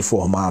tava falando do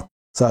formato,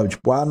 sabe?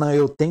 Tipo, não,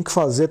 eu tenho que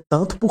fazer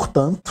tanto por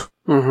tanto.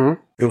 Uhum.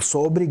 Eu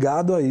sou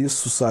obrigado a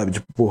isso, sabe?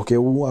 Tipo,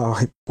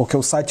 porque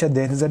o site é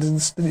deles,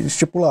 eles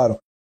estipularam.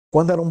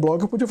 Quando era um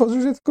blog, eu podia fazer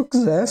do jeito que eu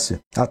quisesse.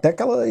 Até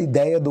aquela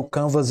ideia do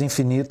canvas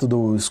infinito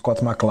do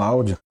Scott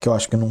McCloud, que eu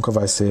acho que nunca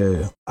vai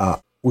ser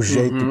o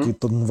jeito que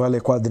todo mundo vai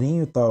ler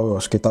quadrinho e tal. Eu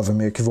acho que ele estava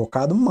meio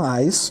equivocado,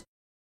 mas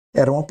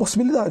era uma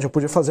possibilidade. Eu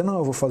podia fazer,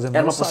 eu vou fazer no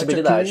meu site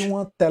aqui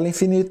uma tela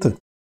infinita.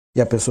 E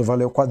a pessoa vai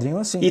ler o quadrinho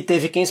assim. E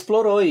teve quem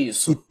explorou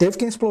isso.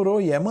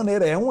 E é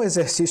maneiro, é um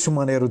exercício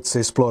maneiro de ser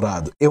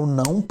explorado. Eu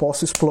não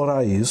posso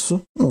explorar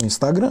isso no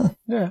Instagram.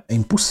 É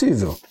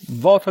impossível.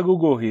 Volta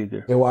Google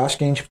Reader. Eu acho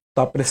que a gente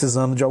tá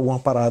precisando de alguma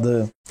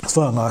parada.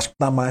 Falando, acho que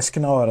tá mais que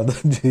na hora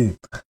de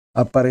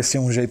aparecer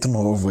um jeito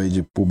novo aí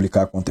de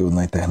publicar conteúdo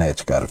na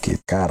internet, cara. Que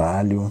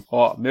caralho.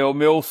 Ó,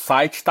 meu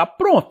site tá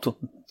pronto.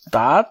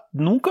 Tá,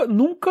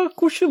 nunca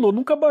cochilou,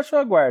 nunca baixou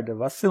a guarda.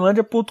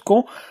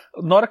 Vacilândia.com.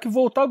 Na hora que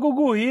voltar o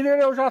Google Reader,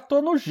 eu já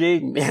tô no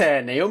jeito.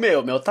 Nem o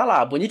meu tá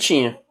lá,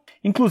 bonitinho.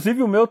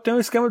 Inclusive o meu tem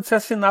um esquema de se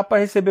assinar para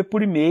receber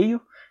por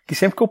e-mail, que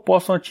sempre que eu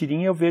posto uma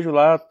tirinha, eu vejo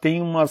lá,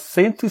 tem umas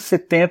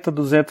 170,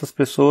 200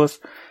 pessoas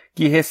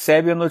que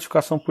recebem a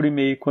notificação por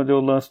e-mail quando eu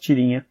lanço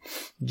tirinha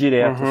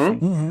direto, assim.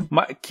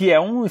 Que é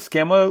um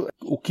esquema,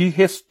 o que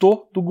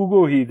restou do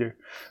Google Reader.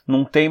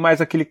 Não tem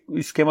mais aquele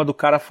esquema do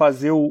cara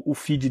fazer o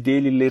feed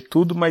dele, ler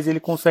tudo, mas ele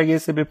consegue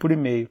receber por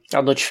e-mail.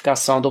 A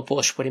notificação do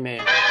post por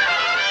e-mail.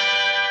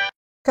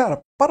 Cara,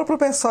 para pra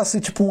pensar se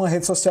tipo uma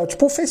rede social,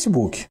 tipo o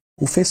Facebook.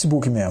 O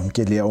Facebook mesmo,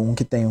 que ele é um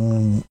que tem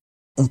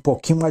um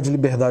pouquinho mais de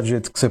liberdade do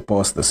jeito que você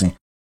posta, assim.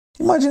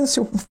 Imagina se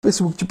o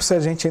Facebook, tipo, se a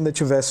gente ainda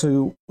tivesse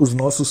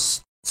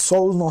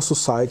só os nossos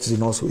sites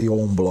e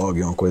um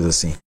blog, uma coisa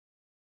assim.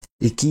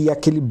 E que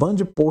aquele bando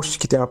de post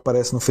que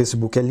aparece no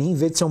Facebook ali, em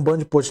vez de ser um bando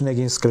de post de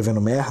neguinho escrevendo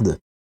merda,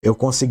 eu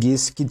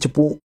conseguisse que,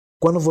 tipo,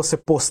 quando você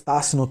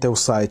postasse no teu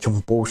site um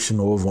post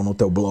novo, ou no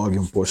teu blog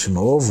um post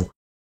novo,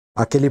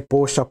 aquele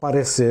post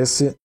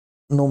aparecesse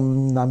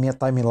na minha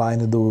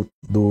timeline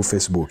do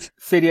Facebook.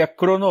 Seria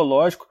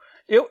cronológico.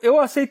 Eu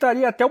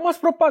aceitaria até umas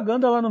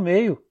propagandas lá no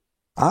meio.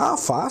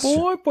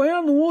 Fácil. Põe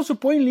anúncio,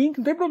 põe link,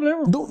 não tem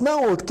problema.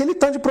 Não, aquele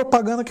tanto de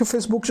propaganda que o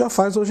Facebook já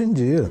faz hoje em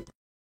dia.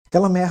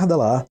 Aquela merda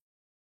lá.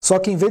 Só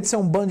que em vez de ser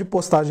um bando de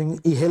postagem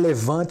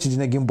irrelevante de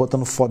neguinho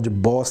botando foto de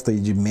bosta e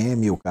de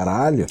meme e o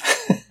caralho,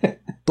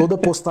 toda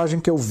postagem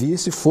que eu vi,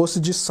 se fosse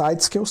de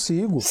sites que eu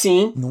sigo.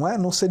 Sim.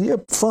 Não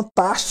seria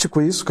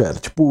fantástico isso, cara?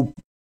 Tipo,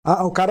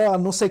 o cara,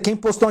 não sei quem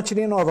postou uma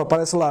tirinha nova,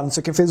 aparece lá, não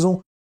sei quem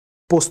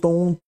postou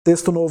um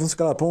texto novo, não sei o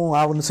que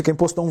lá, não sei quem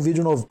postou um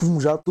vídeo novo,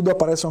 já tudo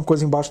aparece uma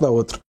coisa embaixo da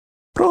outra.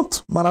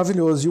 Pronto,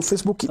 maravilhoso. E o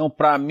Facebook... Não,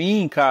 pra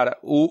mim, cara,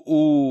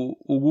 o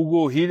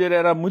Google Reader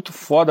era muito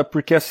foda,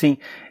 porque assim,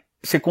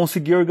 você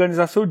conseguia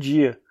organizar seu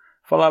dia.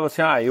 Falava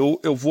assim,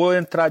 eu vou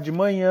entrar de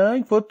manhã,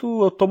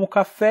 enquanto eu tomo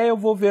café, eu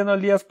vou vendo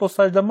ali as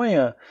postagens da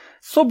manhã.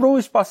 Sobrou um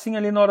espacinho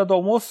ali na hora do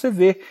almoço, você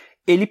vê.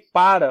 Ele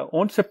para,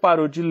 onde você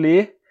parou de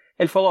ler,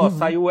 ele falou,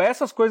 saiu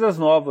essas coisas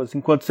novas,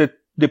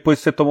 depois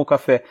que você tomou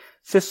café.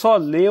 Você só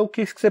lê o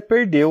que você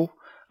perdeu.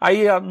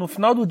 Aí, no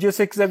final do dia, se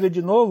você quiser ver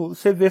de novo,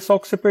 você vê só o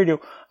que você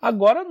perdeu.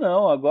 Agora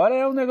não, agora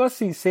é um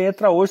negócio assim, você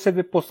entra hoje, você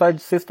vê postagem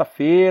de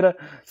sexta-feira,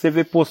 você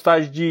vê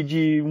postagem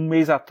de um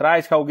mês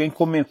atrás, que alguém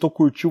comentou,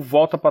 curtiu,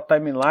 volta pra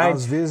timeline.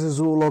 Às vezes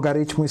o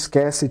logaritmo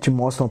esquece e te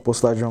mostra uma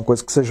postagem de uma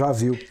coisa que você já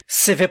viu.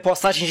 Você vê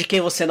postagem de quem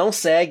você não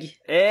segue.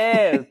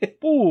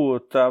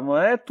 Puta,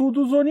 mano, é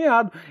tudo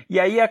zoneado. E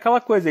aí é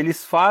aquela coisa,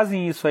 eles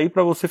fazem isso aí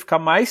pra você ficar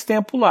mais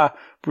tempo lá.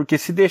 Porque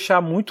se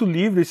deixar muito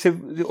livre, você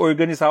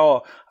organizar,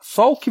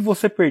 só o que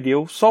você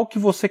perdeu, só o que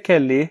você quer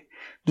ler,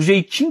 do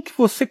jeitinho que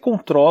você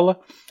controla,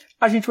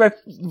 a gente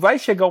vai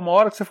chegar uma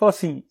hora que você fala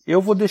assim,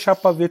 eu vou deixar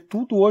pra ver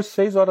tudo hoje,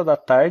 6 horas da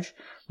tarde,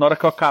 na hora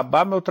que eu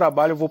acabar meu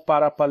trabalho eu vou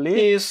parar pra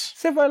ler. Isso.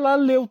 Você vai lá,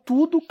 leu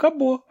tudo,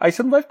 acabou. Aí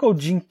você não vai ficar o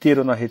dia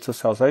inteiro na rede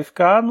social, você vai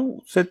ficar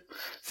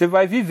você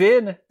vai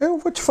viver, né? Eu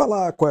vou te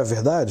falar qual é a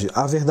verdade.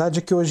 A verdade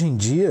é que hoje em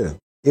dia,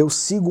 eu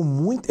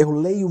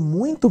leio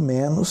muito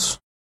menos...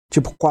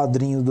 Tipo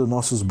quadrinho dos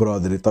nossos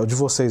brothers e tal, de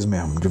vocês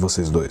mesmo, de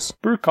vocês dois.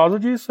 Por causa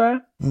disso,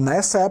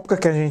 Nessa época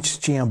que a gente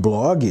tinha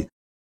blog,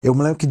 eu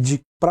me lembro que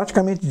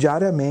praticamente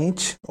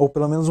diariamente, ou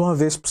pelo menos uma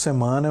vez por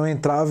semana, eu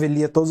entrava e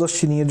lia todas as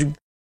tirinhas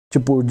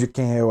de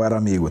quem eu era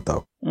amigo e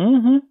tal.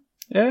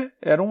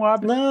 Era um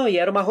hábito. Não, e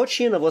era uma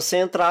rotina. Você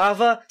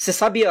entrava, você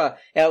sabia,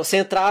 você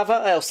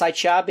entrava, o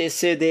site A, B,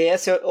 C, D,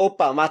 S,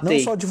 opa, matei.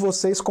 Não só de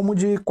vocês, como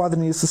de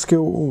quadrinistas que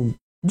eu...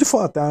 De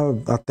fora,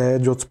 até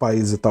de outros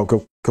países e tal, que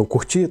eu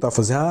curti e tal,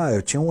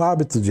 eu tinha um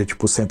hábito de,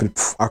 tipo, sempre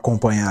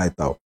acompanhar e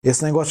tal.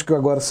 Esse negócio que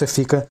agora você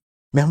fica,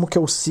 mesmo que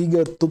eu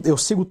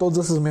sigo todas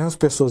essas mesmas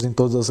pessoas em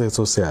todas as redes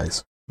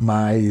sociais,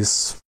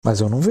 mas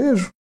eu não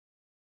vejo.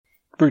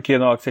 Porque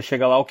na hora que você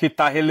chega lá, o que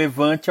tá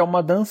relevante é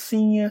uma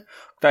dancinha,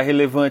 o que tá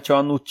relevante é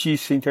uma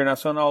notícia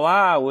internacional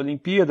lá,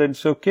 Olimpíada, não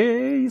sei o que,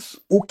 é isso.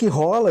 O que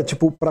rola,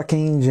 tipo, pra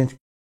quem, gente,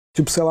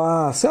 Tipo, sei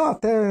lá,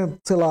 até,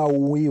 sei lá,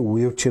 o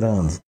Will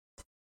Tirando,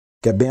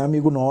 que é bem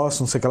amigo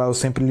nosso, não sei o que lá, eu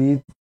sempre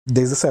li,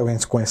 desde essa época a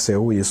gente se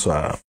conheceu isso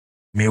há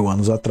 1000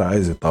 anos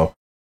atrás e tal.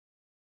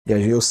 E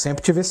aí eu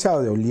sempre tive esse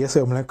hábito, eu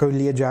me lembro que eu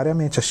lia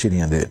diariamente as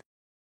tirinhas dele.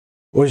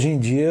 Hoje em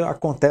dia,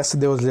 acontece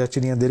de eu ler a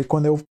tirinha dele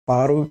quando eu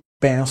paro,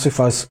 penso e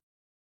faço,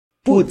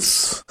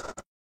 putz,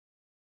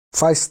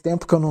 faz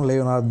tempo que eu não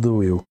leio nada do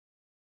Will.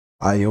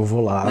 Aí eu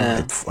vou lá,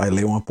 aí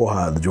leio uma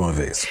porrada de uma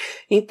vez.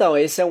 Então,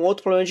 esse é um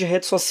outro problema de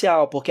rede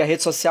social, porque a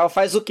rede social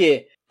faz o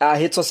quê? A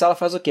rede social ela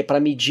faz o quê? Para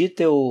medir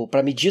teu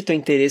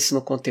interesse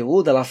no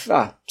conteúdo, ela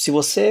se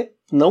você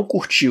não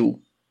curtiu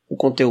o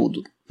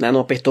conteúdo, né, não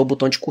apertou o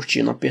botão de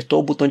curtir, não apertou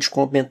o botão de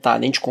comentar,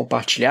 nem de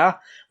compartilhar,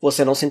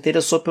 você não se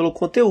interessou pelo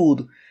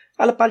conteúdo.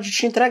 Ela para de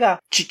te entregar.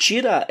 Te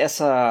tira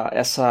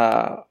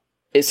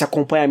esse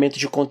acompanhamento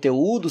de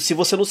conteúdo se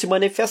você não se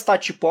manifestar,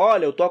 tipo,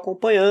 olha, eu tô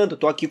acompanhando,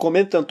 tô aqui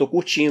comentando, tô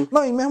curtindo.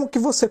 Não, e mesmo que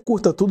você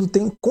curta tudo,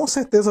 com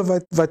certeza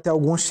vai ter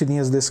algumas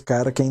tirinhas desse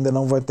cara que ainda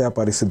não vai ter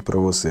aparecido pra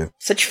você.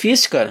 Isso é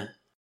difícil, cara.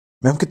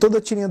 Mesmo que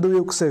toda tirinha do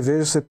Will que você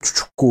veja, você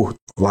curta,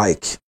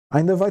 like.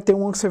 Ainda vai ter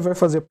uma que você vai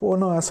fazer, pô,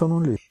 não, essa eu não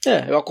li.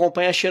 Eu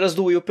acompanho as tiras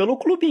do Will pelo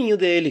clubinho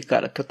dele,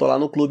 cara, que eu tô lá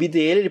no clube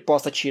dele, ele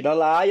posta tira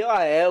lá, e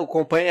eu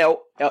acompanho,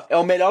 é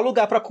o melhor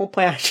lugar pra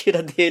acompanhar a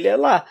tira dele, é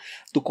lá,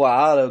 do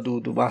Koala,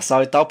 do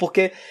Marçal e tal,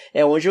 porque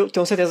é onde eu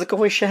tenho certeza que eu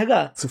vou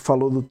enxergar. Você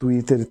falou do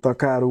Twitter e tal,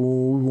 cara,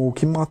 o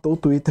que matou o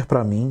Twitter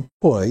pra mim,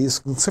 pô, é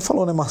isso, você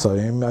falou, né, Marçal,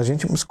 a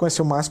gente se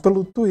conheceu mais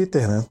pelo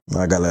Twitter, né,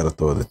 a galera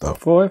toda e tal.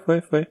 Foi.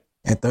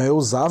 Então eu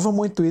usava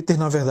muito Twitter,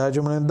 na verdade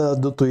eu me lembro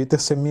do Twitter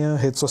ser minha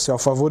rede social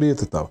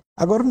favorita e tal.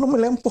 Agora eu não me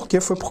lembro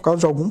porque, foi por causa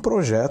de algum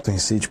projeto em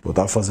si, tipo, eu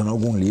tava fazendo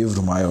algum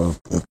livro maior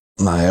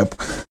na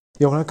época,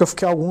 e eu lembro que eu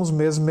fiquei alguns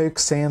meses meio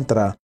que sem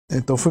entrar.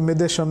 Então fui me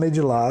deixando meio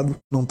de lado,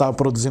 não tava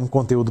produzindo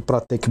conteúdo pra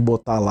ter que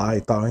botar lá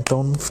e tal,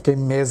 então fiquei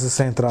meses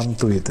sem entrar no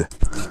Twitter.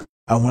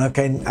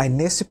 Aí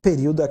nesse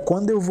período é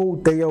quando eu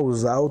voltei a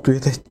usar o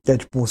Twitter, que é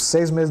tipo uns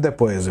 6 meses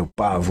depois,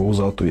 vou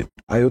usar o Twitter.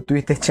 Aí o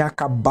Twitter tinha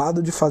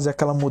acabado de fazer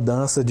aquela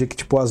mudança de que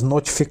tipo as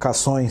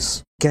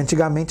notificações, que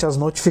antigamente as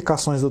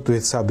notificações do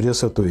Twitter, você abria o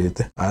seu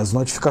Twitter, as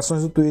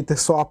notificações do Twitter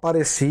só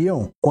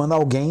apareciam quando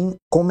alguém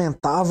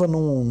comentava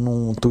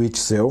num tweet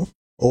seu,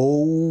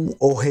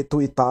 ou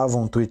retweetava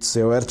um tweet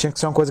seu. Tinha que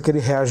ser uma coisa que ele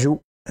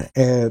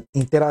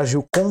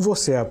interagiu com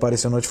você,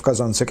 apareceu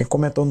notificação, não sei quem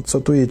comentou no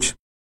seu tweet.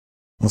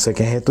 Não sei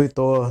quem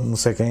retweetou, não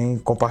sei quem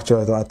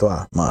compartilhou a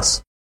tua massa.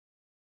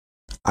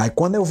 Aí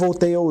quando eu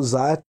voltei a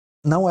usar,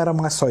 não era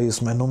mais só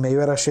isso, mas no meio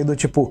era cheio do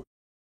tipo,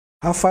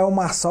 Rafael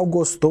Marçal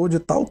gostou de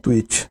tal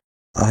tweet.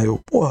 Aí eu,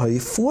 porra, e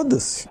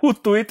foda-se. O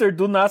Twitter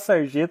do Na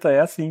Sarjeta é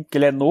assim, porque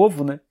ele é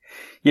novo, né?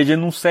 E a gente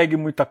não segue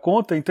muita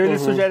conta, então ele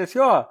sugere assim,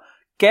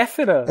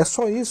 Kéfera. É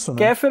só isso, né?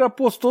 Kéfera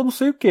postou não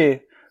sei o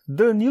quê.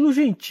 Danilo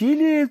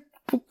Gentili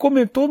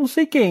comentou não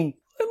sei quem.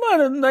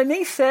 Mano, nós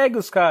nem segue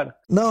os caras.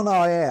 Não,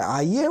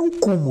 aí é o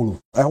cúmulo.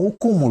 É o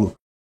cúmulo.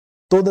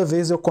 Toda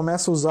vez eu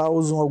começo a usar,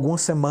 uso algumas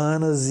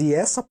semanas, e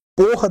essa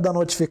porra da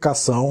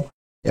notificação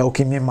é o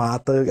que me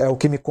mata, é o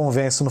que me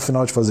convence no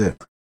final de fazer.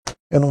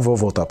 Eu não vou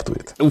voltar pro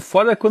Twitter. O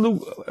foda é quando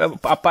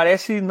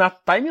aparece na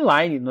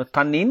timeline, não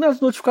tá nem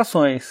nas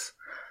notificações.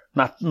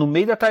 No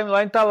meio da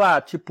timeline tá lá,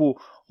 tipo,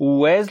 o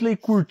Wesley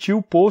curtiu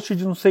o post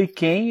de não sei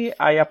quem,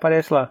 aí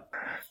aparece lá.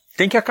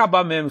 Tem que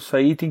acabar mesmo isso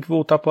aí, tem que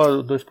voltar pra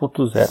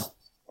 2.0.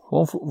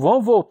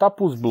 Vamos voltar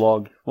pros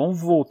blogs. Vamos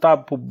voltar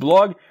pro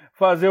blog,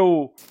 fazer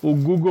o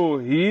Google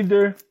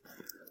Reader.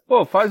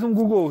 Pô, faz um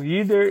Google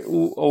Reader,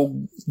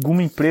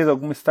 alguma empresa,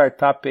 alguma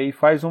startup aí,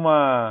 faz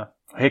uma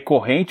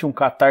recorrente, um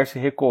Catarse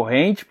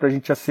recorrente pra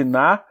gente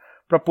assinar,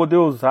 pra poder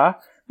usar.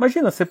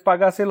 Imagina, você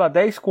pagar, sei lá,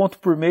 10 conto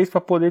por mês pra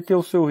poder ter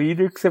o seu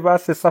reader, que você vai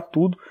acessar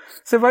tudo.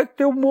 Você vai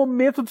ter um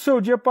momento do seu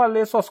dia pra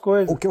ler suas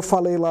coisas. O que eu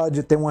falei lá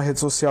de ter uma rede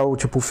social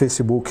tipo o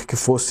Facebook, que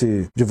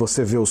fosse de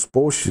você ver os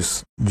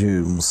posts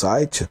de um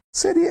site,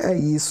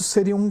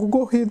 seria um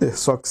Google Reader,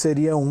 só que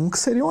seria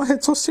uma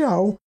rede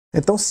social.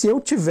 Então, se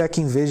eu tiver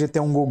que, em vez de ter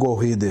um Google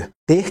Reader,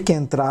 ter que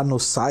entrar no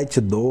site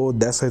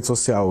dessa rede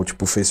social,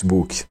 tipo o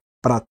Facebook,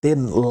 pra ter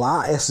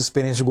lá essa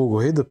experiência de Google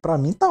Reader, pra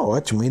mim tá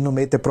ótimo. E no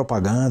meio ter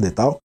propaganda e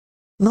tal,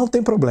 não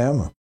tem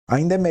problema.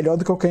 Ainda é melhor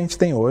do que o que a gente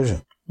tem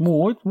hoje.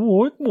 Muito.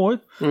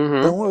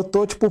 Então eu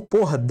tô tipo,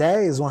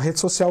 10, uma rede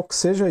social que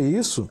seja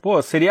isso.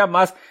 Pô, seria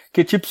massa.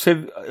 Que tipo,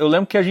 eu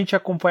lembro que a gente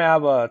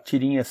acompanhava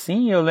tirinha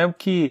assim, eu lembro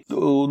que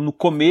no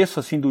começo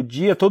assim do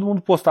dia, todo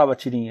mundo postava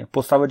tirinha.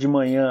 Postava de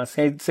manhã,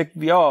 assim, aí você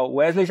via, o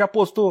Wesley já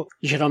postou.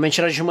 Geralmente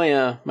era de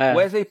manhã. O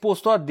Wesley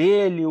postou a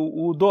dele,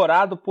 o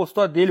Dourado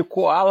postou a dele, o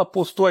Koala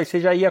postou, aí você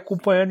já ia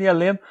acompanhando, ia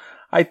lendo,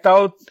 aí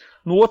tal.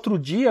 No outro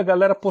dia a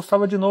galera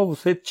postava de novo.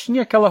 Você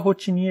tinha aquela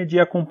rotininha de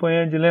ir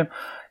acompanhando, de lendo.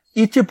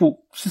 E tipo,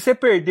 se você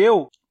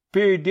perdeu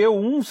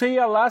você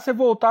ia lá, você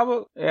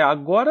voltava.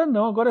 Agora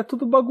não, agora é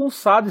tudo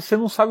bagunçado. E você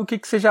não sabe o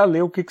que você já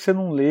leu, o que você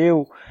não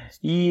leu.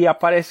 E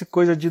aparece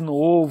coisa de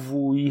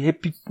novo.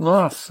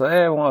 Nossa,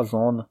 é uma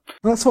zona.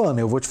 Mas falando,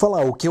 eu vou te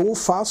falar, o que eu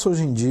faço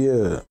hoje em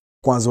dia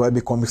com as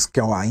webcomics que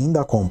eu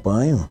ainda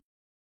acompanho,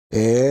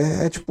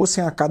 É tipo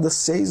assim, a cada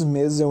 6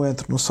 meses eu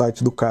entro no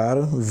site do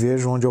cara,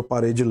 vejo onde eu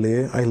parei de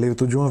ler, aí leio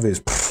tudo de uma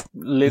vez.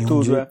 Lê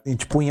tudo, dia,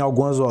 tipo, em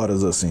algumas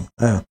horas, assim.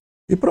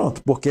 E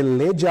pronto, porque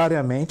ler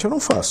diariamente eu não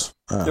faço.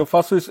 Eu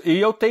faço isso. E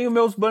eu tenho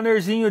meus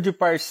bannerzinhos de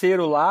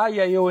parceiro lá,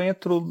 e aí eu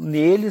entro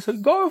neles,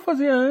 igual eu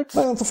fazia antes.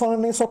 Mas eu não tô falando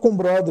nem só com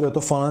brother, eu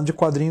tô falando de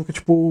quadrinho que,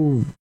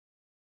 tipo,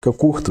 que eu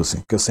curto,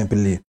 assim, que eu sempre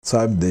li,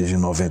 sabe? Desde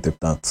 90 e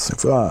tantos.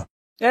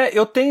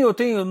 Eu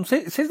tenho, não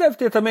sei, vocês devem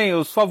ter também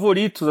os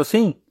favoritos,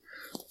 assim,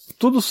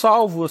 tudo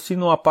salvo, assim,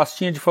 numa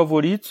pastinha de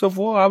favoritos,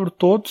 abro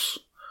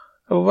todos,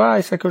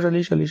 esse aqui eu já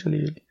li.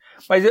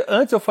 Mas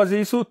antes eu fazia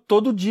isso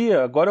todo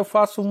dia, agora eu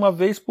faço uma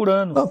vez por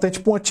ano. Não, tem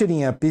tipo uma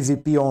tirinha,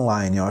 PVP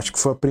Online, eu acho que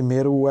foi o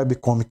primeiro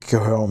webcomic que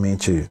eu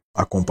realmente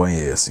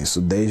acompanhei, assim,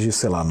 isso desde,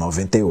 sei lá,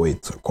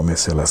 98, eu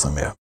comecei a ler essa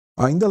merda.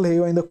 Ainda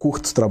leio, ainda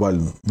curto o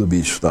trabalho do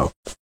bicho e tal,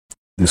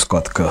 do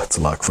Scott Kurtz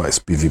lá, que faz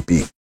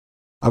PVP.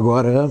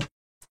 Agora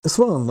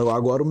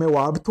o meu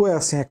hábito é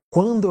assim,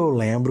 quando eu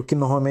lembro que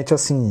normalmente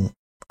assim,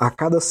 a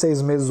cada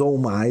 6 meses ou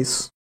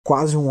mais,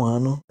 quase um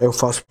ano, eu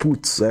faço,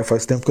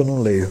 faz tempo que eu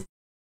não leio.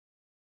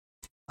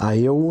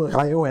 Aí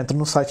eu entro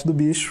no site do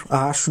bicho,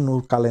 acho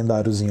no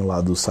calendáriozinho lá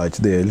do site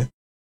dele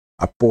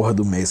a porra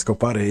do mês que eu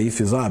parei e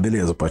fiz,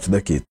 beleza, a partir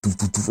daqui.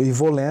 E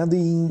vou lendo e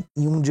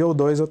em um dia ou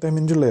dois eu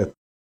termino de ler.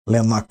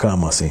 Lendo na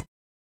cama, assim.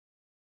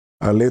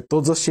 Eu leio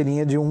todas as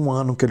tirinhas de um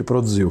ano que ele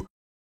produziu.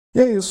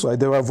 E é isso, aí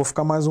eu vou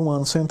ficar mais um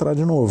ano sem entrar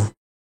de novo.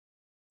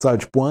 Sabe,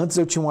 tipo, antes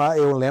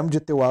eu lembro de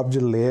ter o hábito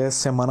de ler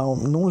semanal,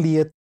 não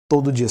lia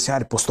todo dia, assim,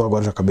 ele postou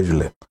agora, já acabei de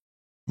ler.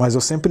 Mas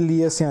eu sempre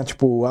lia assim,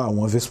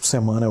 uma vez por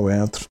semana eu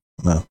entro,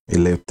 né, e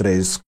leio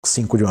 3,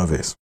 5 de uma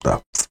vez, tá?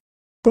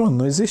 Pronto,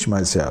 não existe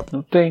mais esse hábito.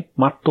 Não tem,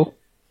 matou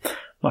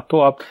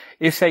o hábito.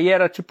 Esse aí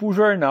era tipo o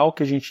jornal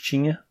que a gente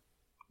tinha,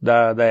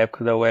 da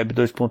época da Web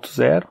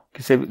 2.0,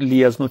 que você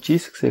lia as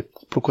notícias, que você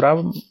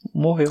procurava,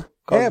 morreu.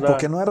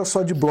 Porque não era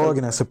só de blog,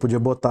 né? Você podia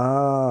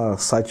botar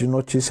site de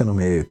notícia no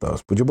meio e tal.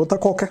 Você podia botar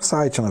qualquer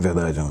site, na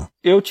verdade, né?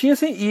 Eu tinha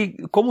assim,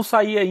 e como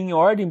saía em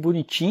ordem,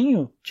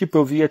 bonitinho, tipo,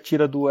 eu via a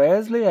tira do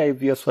Wesley, aí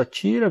via a sua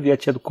tira, via a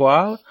tira do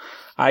Koala,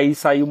 aí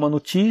saía uma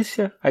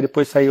notícia, aí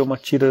depois saía uma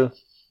tira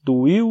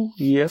do Will,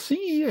 e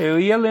assim, eu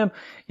ia lendo.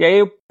 E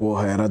aí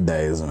Porra, era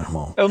 10, meu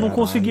irmão. Eu não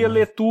conseguia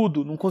ler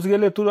tudo,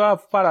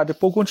 parar,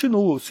 depois eu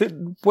continuo.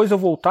 Depois eu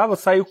voltava,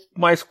 saiu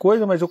mais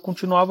coisa, mas eu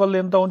continuava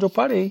lendo da onde eu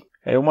parei.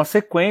 É uma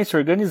sequência,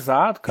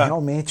 organizado, cara.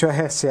 Realmente o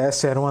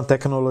RSS era uma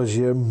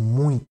tecnologia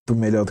muito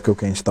melhor do que o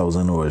que a gente está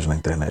usando hoje na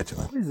internet,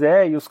 né? Pois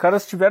é, e os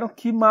caras tiveram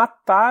que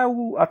matar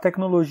a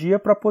tecnologia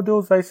para poder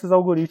usar esses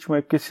algoritmos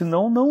aí, porque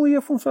senão não ia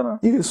funcionar.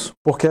 Isso,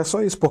 porque é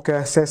só isso, porque o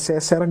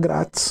RSS era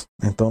grátis,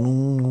 então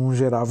não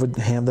gerava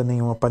renda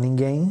nenhuma para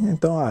ninguém,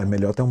 então é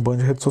melhor ter um bando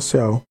de rede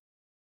social.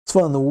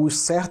 Falando, o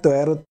certo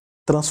era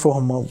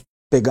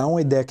pegar uma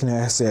ideia que nem o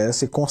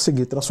RSS e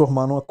conseguir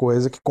transformar numa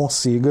coisa que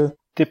consiga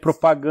ter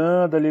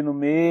propaganda ali no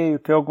meio,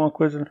 ter alguma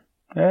coisa.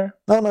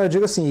 Não, eu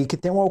digo assim, que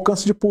tem um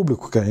alcance de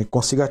público, que a gente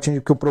consiga atingir,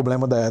 porque o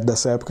problema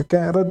dessa época é que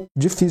era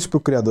difícil para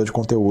o criador de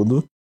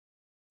conteúdo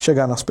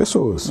chegar nas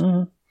pessoas.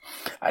 Uhum.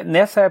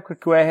 Nessa época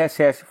que o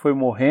RSS foi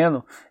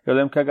morrendo, eu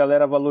lembro que a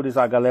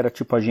galera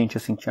tipo a gente,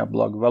 assim, tinha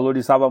blog,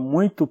 valorizava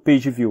muito o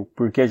page view,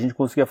 porque a gente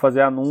conseguia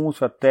fazer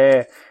anúncio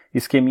até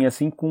esqueminha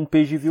assim com um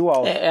page view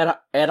alto.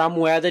 Era a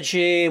moeda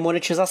de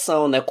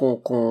monetização, né,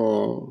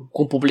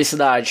 com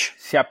publicidade.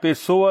 Se a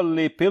pessoa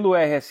lê pelo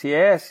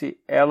RSS,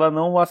 ela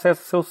não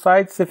acessa seu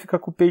site, você fica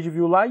com o page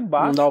view lá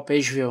embaixo. Não dá o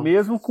page view.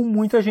 Mesmo com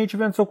muita gente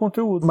vendo seu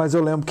conteúdo. Mas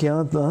eu lembro que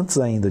antes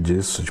ainda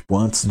disso, tipo,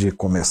 antes de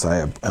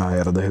começar a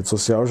era da rede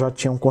social, já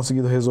tinham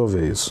conseguido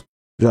resolver isso.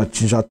 Já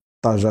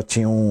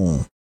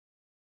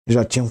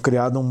tinham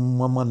criado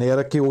uma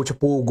maneira que o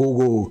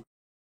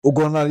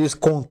Google analista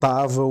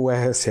contava o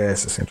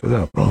RSS, assim,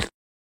 pronto.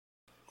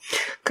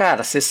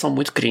 Cara, vocês são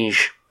muito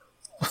cringe.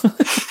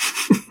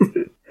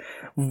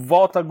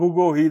 Volta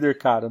Google Reader,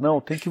 cara. Não,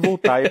 tem que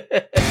voltar.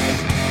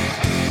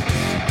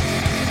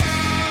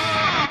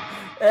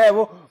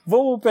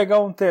 Vamos pegar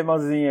um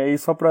temazinho aí,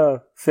 só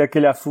pra ser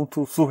aquele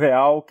assunto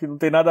surreal que não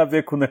tem nada a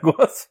ver com o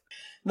negócio.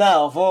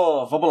 Não,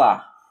 vamos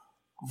lá.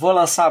 Vou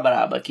lançar a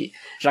braba aqui.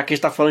 Já que a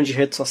gente tá falando de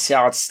rede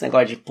social, desse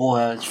negócio de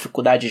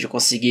dificuldade de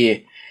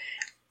conseguir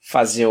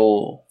fazer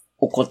o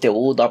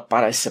conteúdo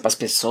aparecer pras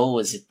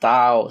pessoas e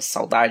tal,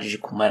 saudade de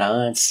como era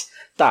antes.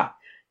 Tá,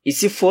 e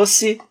se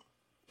fosse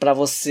pra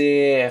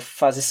você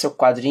fazer seu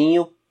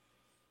quadrinho,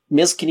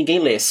 mesmo que ninguém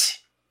lesse,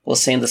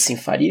 você ainda assim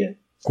faria?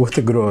 Curto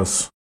e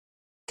grosso.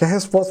 Que a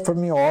resposta pra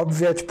mim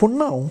óbvia é tipo,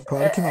 não,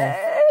 claro que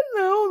não.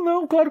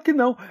 Não, claro que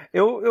não.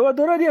 Eu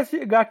adoraria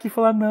chegar aqui e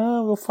falar,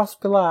 não, eu faço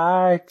pela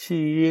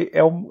arte,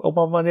 é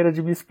uma maneira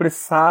de me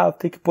expressar,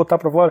 tem que botar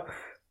pra fora.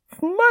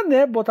 Mas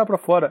né, botar pra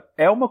fora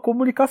é uma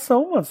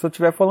comunicação, mano. Se eu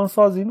estiver falando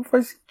sozinho, não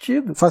faz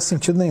sentido. Não faz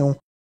sentido nenhum.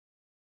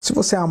 Se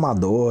você é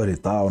amador e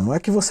tal, não é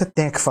que você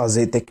tenha que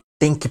fazer,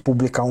 tem que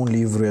publicar um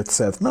livro e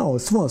etc. Não,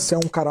 se você é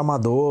um cara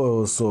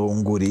amador, eu sou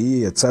um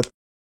guri, etc.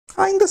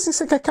 Ainda assim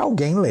você quer que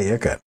alguém leia,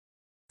 cara.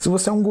 Se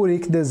você é um guri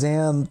que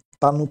desenha,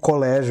 tá no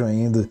colégio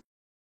ainda,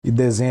 e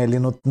desenha ali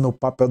no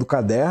papel do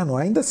caderno,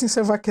 ainda assim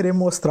você vai querer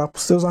mostrar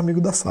pros seus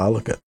amigos da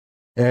sala, cara.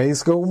 É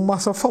isso que o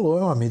Marcel falou,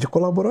 é uma mídia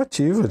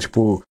colaborativa,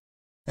 tipo,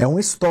 é uma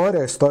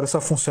história, a história só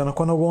funciona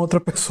quando alguma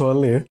outra pessoa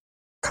lê.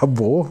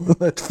 Acabou,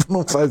 tipo,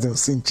 não faz nenhum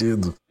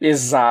sentido.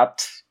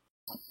 Exato.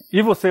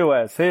 E você,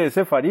 Wes,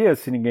 você faria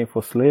se ninguém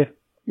fosse ler?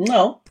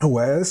 Não. O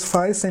Wes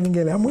faz sem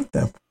ninguém ler há muito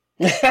tempo.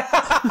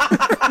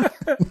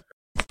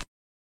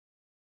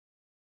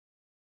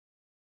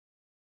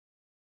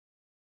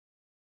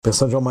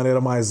 Pensando de uma maneira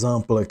mais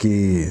ampla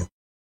que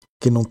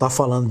não tá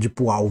falando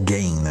tipo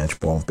alguém, né?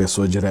 Tipo uma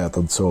pessoa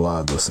direta do seu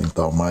lado, assim,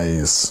 tal,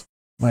 mas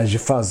de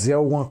fazer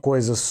alguma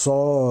coisa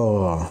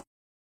só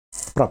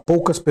pra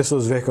poucas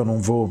pessoas ver que eu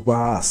não vou,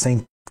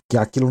 sem que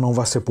aquilo não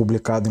vai ser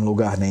publicado em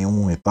lugar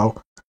nenhum e tal.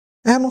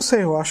 Não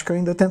sei, eu acho que eu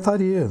ainda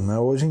tentaria, né?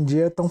 Hoje em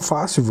dia é tão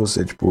fácil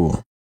você, tipo,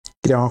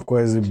 criar uma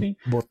coisa e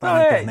botar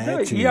na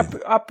internet. E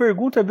a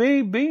pergunta é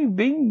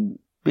bem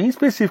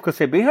específica,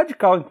 assim, é bem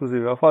radical,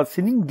 inclusive. Ela fala,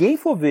 se ninguém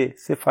for ver,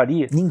 você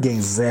faria?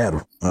 Ninguém,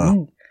 zero.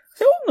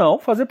 Eu não,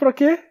 fazer pra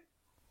quê?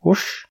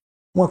 Oxi.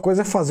 Uma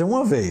coisa é fazer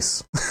uma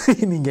vez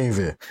e ninguém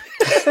vê.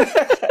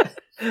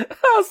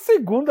 A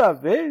segunda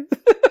vez?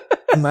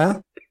 Né?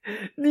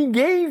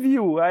 Ninguém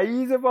viu.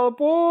 Aí você fala,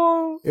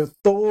 pô... Eu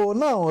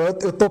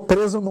tô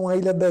preso numa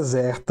ilha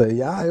deserta. E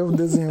eu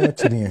desenhei uma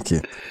tirinha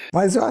aqui.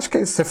 Mas eu acho que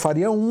é isso. Você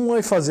faria uma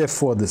e fazer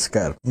foda-se,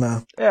 cara.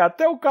 Né?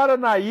 Até o cara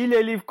na ilha,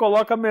 ele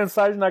coloca a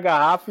mensagem na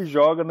garrafa e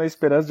joga na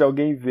esperança de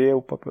alguém ver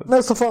o papel. Não,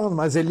 eu tô falando,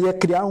 mas ele ia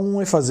criar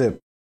uma e fazer.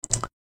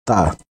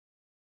 Tá.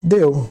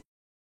 Deu.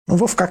 Não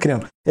vou ficar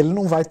criando. Ele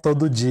não vai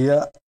todo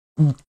dia,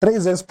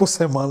 3 vezes por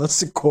semana,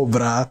 se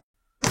cobrar.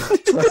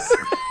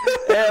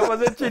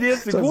 Fazer tirinha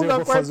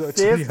segunda, quarta,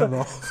 sexta,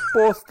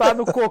 postar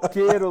no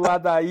coqueiro lá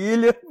da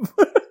ilha.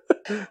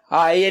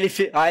 Aí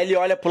ele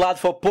olha pro lado e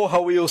fala, porra,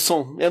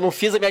 Wilson, eu não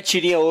fiz a minha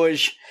tirinha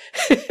hoje.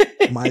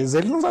 Mas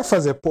ele não vai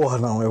fazer, porra,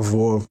 não, eu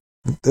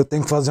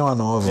tenho que fazer uma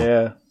nova.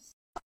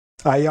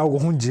 Aí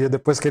algum dia,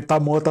 depois que ele tá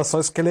morto, tá só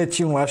o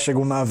esqueletinho lá, chega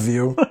um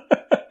navio.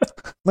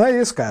 Não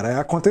é isso, cara,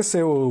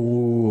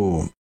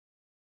 aconteceu.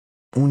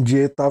 Um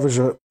dia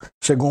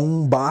chegou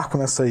um barco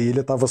nessa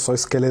ilha, tava só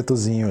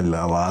esqueletozinho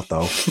lá e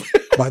tal.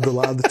 Mas do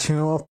lado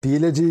tinha uma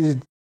pilha de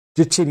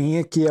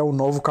tirinha que é o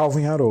novo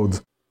Calvin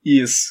Haroldo.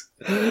 Isso.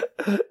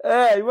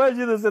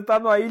 Imagina, você tá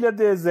numa ilha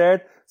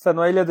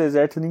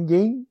deserta,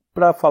 ninguém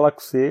pra falar com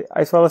você,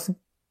 aí você fala assim,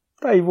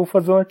 tá aí, vou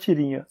fazer uma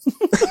tirinha.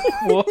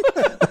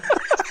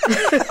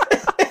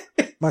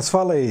 Mas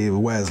fala aí,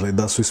 Wesley,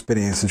 da sua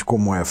experiência de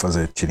como é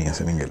fazer tirinha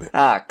sem ninguém ler.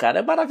 Cara,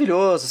 é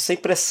maravilhoso, sem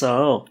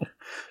pressão.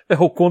 É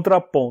o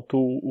contraponto,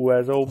 o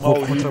Wesley é o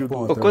Maurílio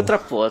o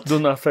contraponto do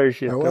Na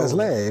Sarjeta.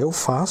 Wesley, eu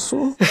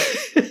faço...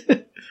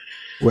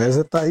 O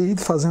Wesley tá aí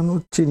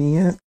fazendo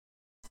tirinha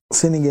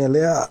sem ninguém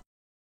ler há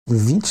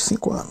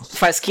 25 anos.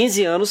 Faz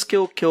 15 anos que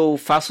eu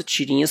faço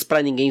tirinhas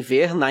pra ninguém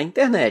ver na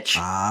internet.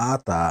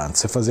 Tá.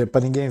 Você fazer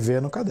pra ninguém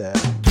ver no caderno.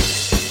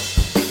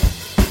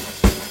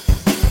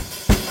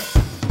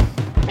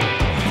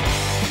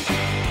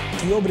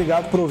 E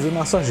obrigado por ouvir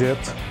Na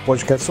Sarjeta,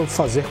 podcast sobre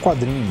fazer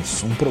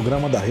quadrinhos, um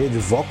programa da rede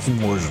Vox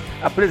Mojo.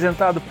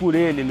 Apresentado por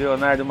ele,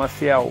 Leonardo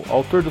Maciel,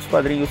 autor dos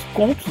quadrinhos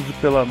Contos de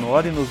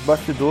Pelanor e Nos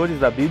Bastidores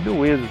da Bíblia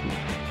o Êxodo.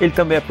 Ele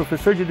também é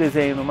professor de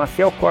desenho no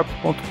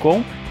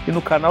macielcorp.com e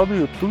no canal do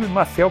YouTube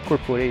Maciel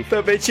Corporation.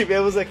 Também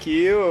tivemos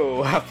aqui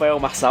o Rafael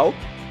Marçal,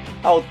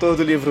 autor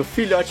do livro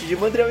Filhote de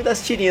Mandrião e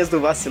das tirinhas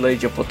do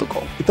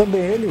Vacilândia.com. E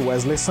também ele,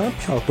 Wesley Samp,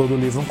 autor do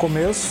livro Um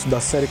Começo,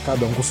 da série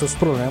Cada Um com Seus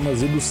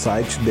Problemas e do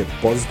site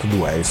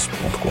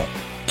depósitodoes.com.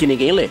 Que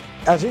ninguém lê.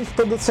 A gente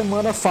toda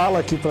semana fala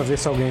aqui pra ver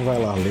se alguém vai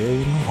lá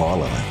ler e não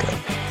rola, né,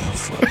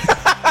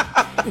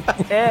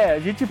 cara? A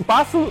gente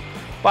passa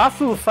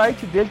o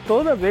site dele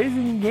toda vez e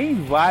ninguém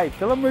vai.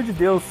 Pelo amor de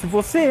Deus, se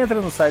você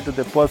entra no site do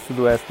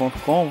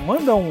depósitodoes.com,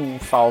 manda um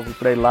salve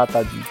pra ele lá,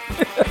 tadinho.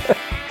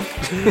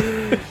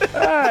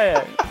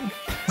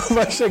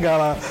 Vai chegar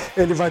lá,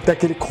 ele vai ter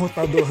aquele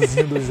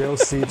contadorzinho do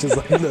GeoCities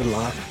ainda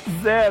lá.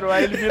 0,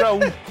 aí ele vira 1.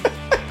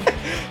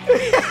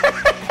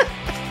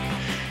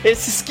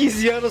 Esses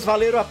 15 anos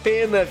valeram a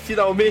pena,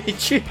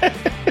 finalmente.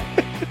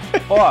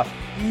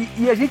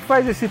 E a gente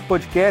faz esse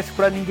podcast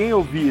para ninguém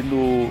ouvir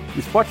no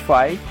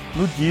Spotify,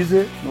 no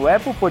Deezer, no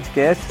Apple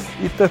Podcasts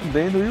e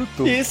também no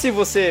YouTube. E se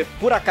você,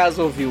 por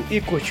acaso, ouviu e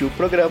curtiu o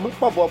programa,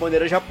 uma boa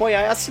maneira de apoiar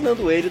é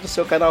assinando ele no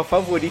seu canal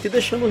favorito e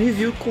deixando um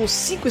review com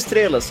 5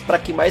 estrelas para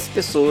que mais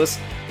pessoas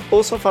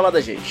ouçam falar da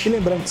gente. E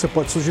lembrando que você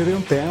pode sugerir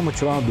um tema,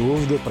 tirar uma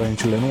dúvida pra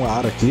gente ler no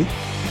ar aqui.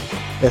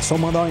 É só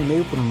mandar um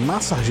e-mail pro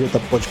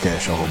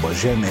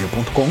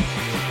nasarjetapodcast@gmail.com,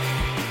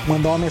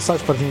 mandar uma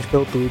mensagem pra gente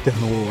pelo Twitter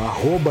no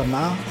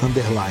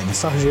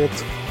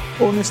 @na_sarjeta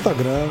ou no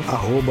Instagram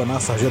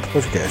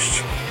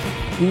 @nasarjetapodcast.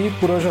 E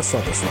por hoje é só,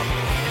 pessoal.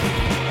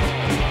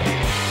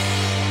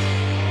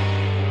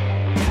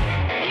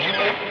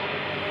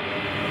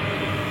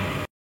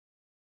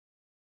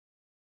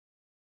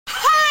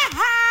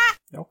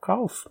 É o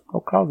caos.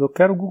 Eu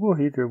quero o Google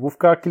Reader. Vou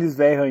ficar aqueles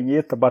velhos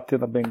ranheta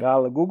batendo a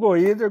bengala. Google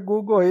Reader.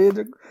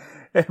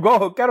 É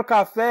igual, eu quero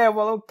café, eu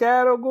falo, eu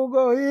quero o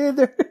Google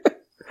Reader.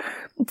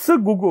 Não precisa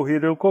Google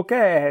Reader,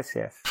 qualquer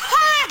RSS.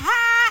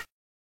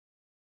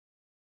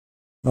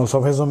 Não, só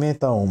vou resumir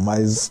então,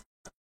 mas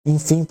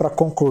enfim, pra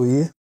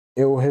concluir,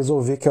 eu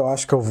resolvi que eu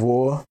acho que eu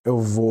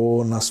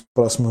vou nas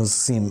próximas,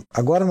 assim,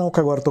 agora não, que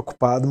agora eu tô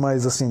ocupado,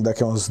 mas assim,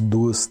 daqui a umas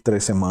 2,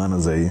 3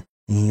 semanas aí,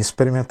 em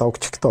experimentar o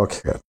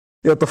TikTok, cara.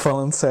 Eu tô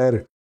falando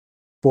sério.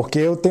 Porque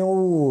eu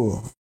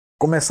tenho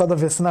começado a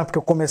ver assim, porque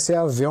eu comecei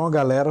a ver uma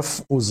galera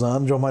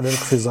usando de uma maneira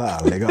que eu fiz,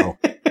 legal.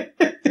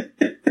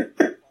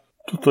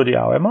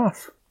 Tutorial é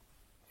massa.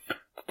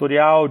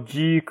 Tutorial,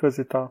 dicas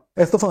e tal.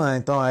 Eu tô falando,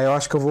 então, aí eu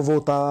acho que eu vou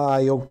voltar,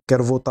 aí eu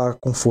quero voltar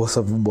com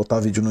força, botar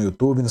vídeo no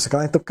YouTube, não sei o que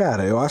lá. Então,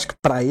 cara, eu acho que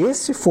pra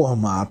esse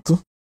formato,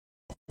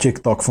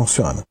 TikTok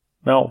funciona.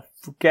 Não,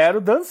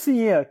 quero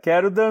dancinha,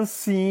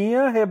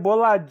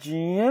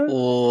 reboladinha.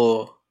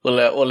 O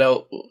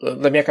Léo,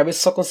 na minha cabeça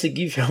só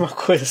consegui ver uma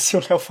coisa assim,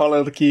 o Léo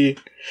falando que...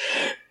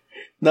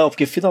 Não,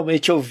 porque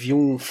finalmente eu vi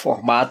um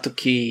formato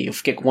que eu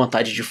fiquei com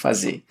vontade de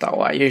fazer e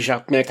tal. Aí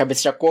minha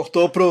cabeça já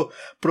cortou pro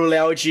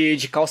Léo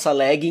de calça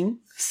legging,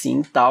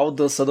 sim, tal,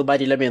 dançando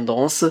Marília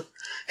Mendonça.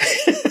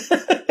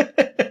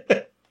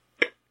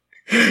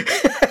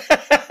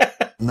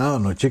 Não,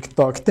 no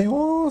TikTok tem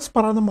umas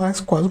paradas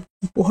mais quase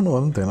pornô,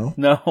 não tem não?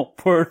 Não,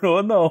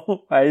 pornô não.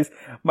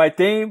 Mas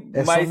tem,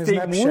 É mas só no tem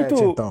Snapchat,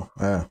 muito, então.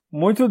 É.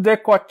 muito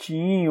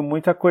decotinho,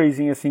 muita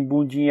coisinha assim,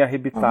 bundinha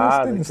arrebitada.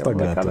 Mas tem no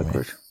Instagram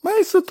também.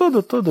 Mas isso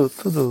tudo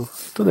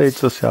é rede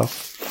social.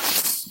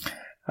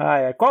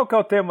 Qual que é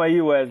o tema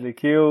aí, Wesley?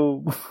 Que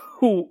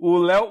o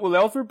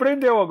Léo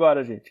surpreendeu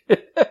agora, gente.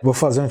 Vou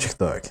fazer um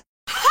TikTok.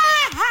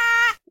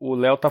 O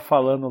Léo tá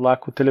falando lá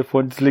com o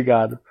telefone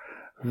desligado.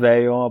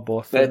 Velho, é uma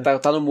bosta. É, né?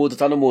 tá no mudo.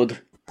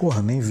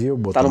 Porra, nem vi eu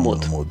botar Tá no no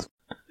mudo. mudo.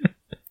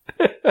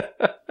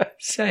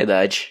 Isso é a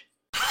idade.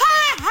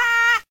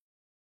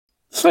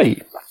 Isso aí.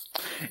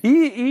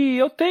 E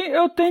eu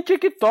tenho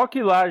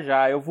TikTok lá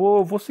já. Eu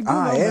vou seguir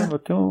lá é? mesmo. Eu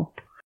tenho...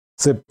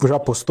 Você já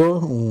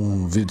postou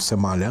um vídeo você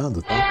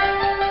malhando, tá?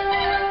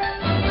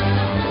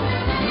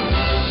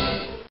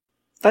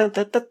 Tá,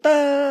 tá, tá,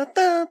 tá,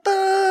 tá.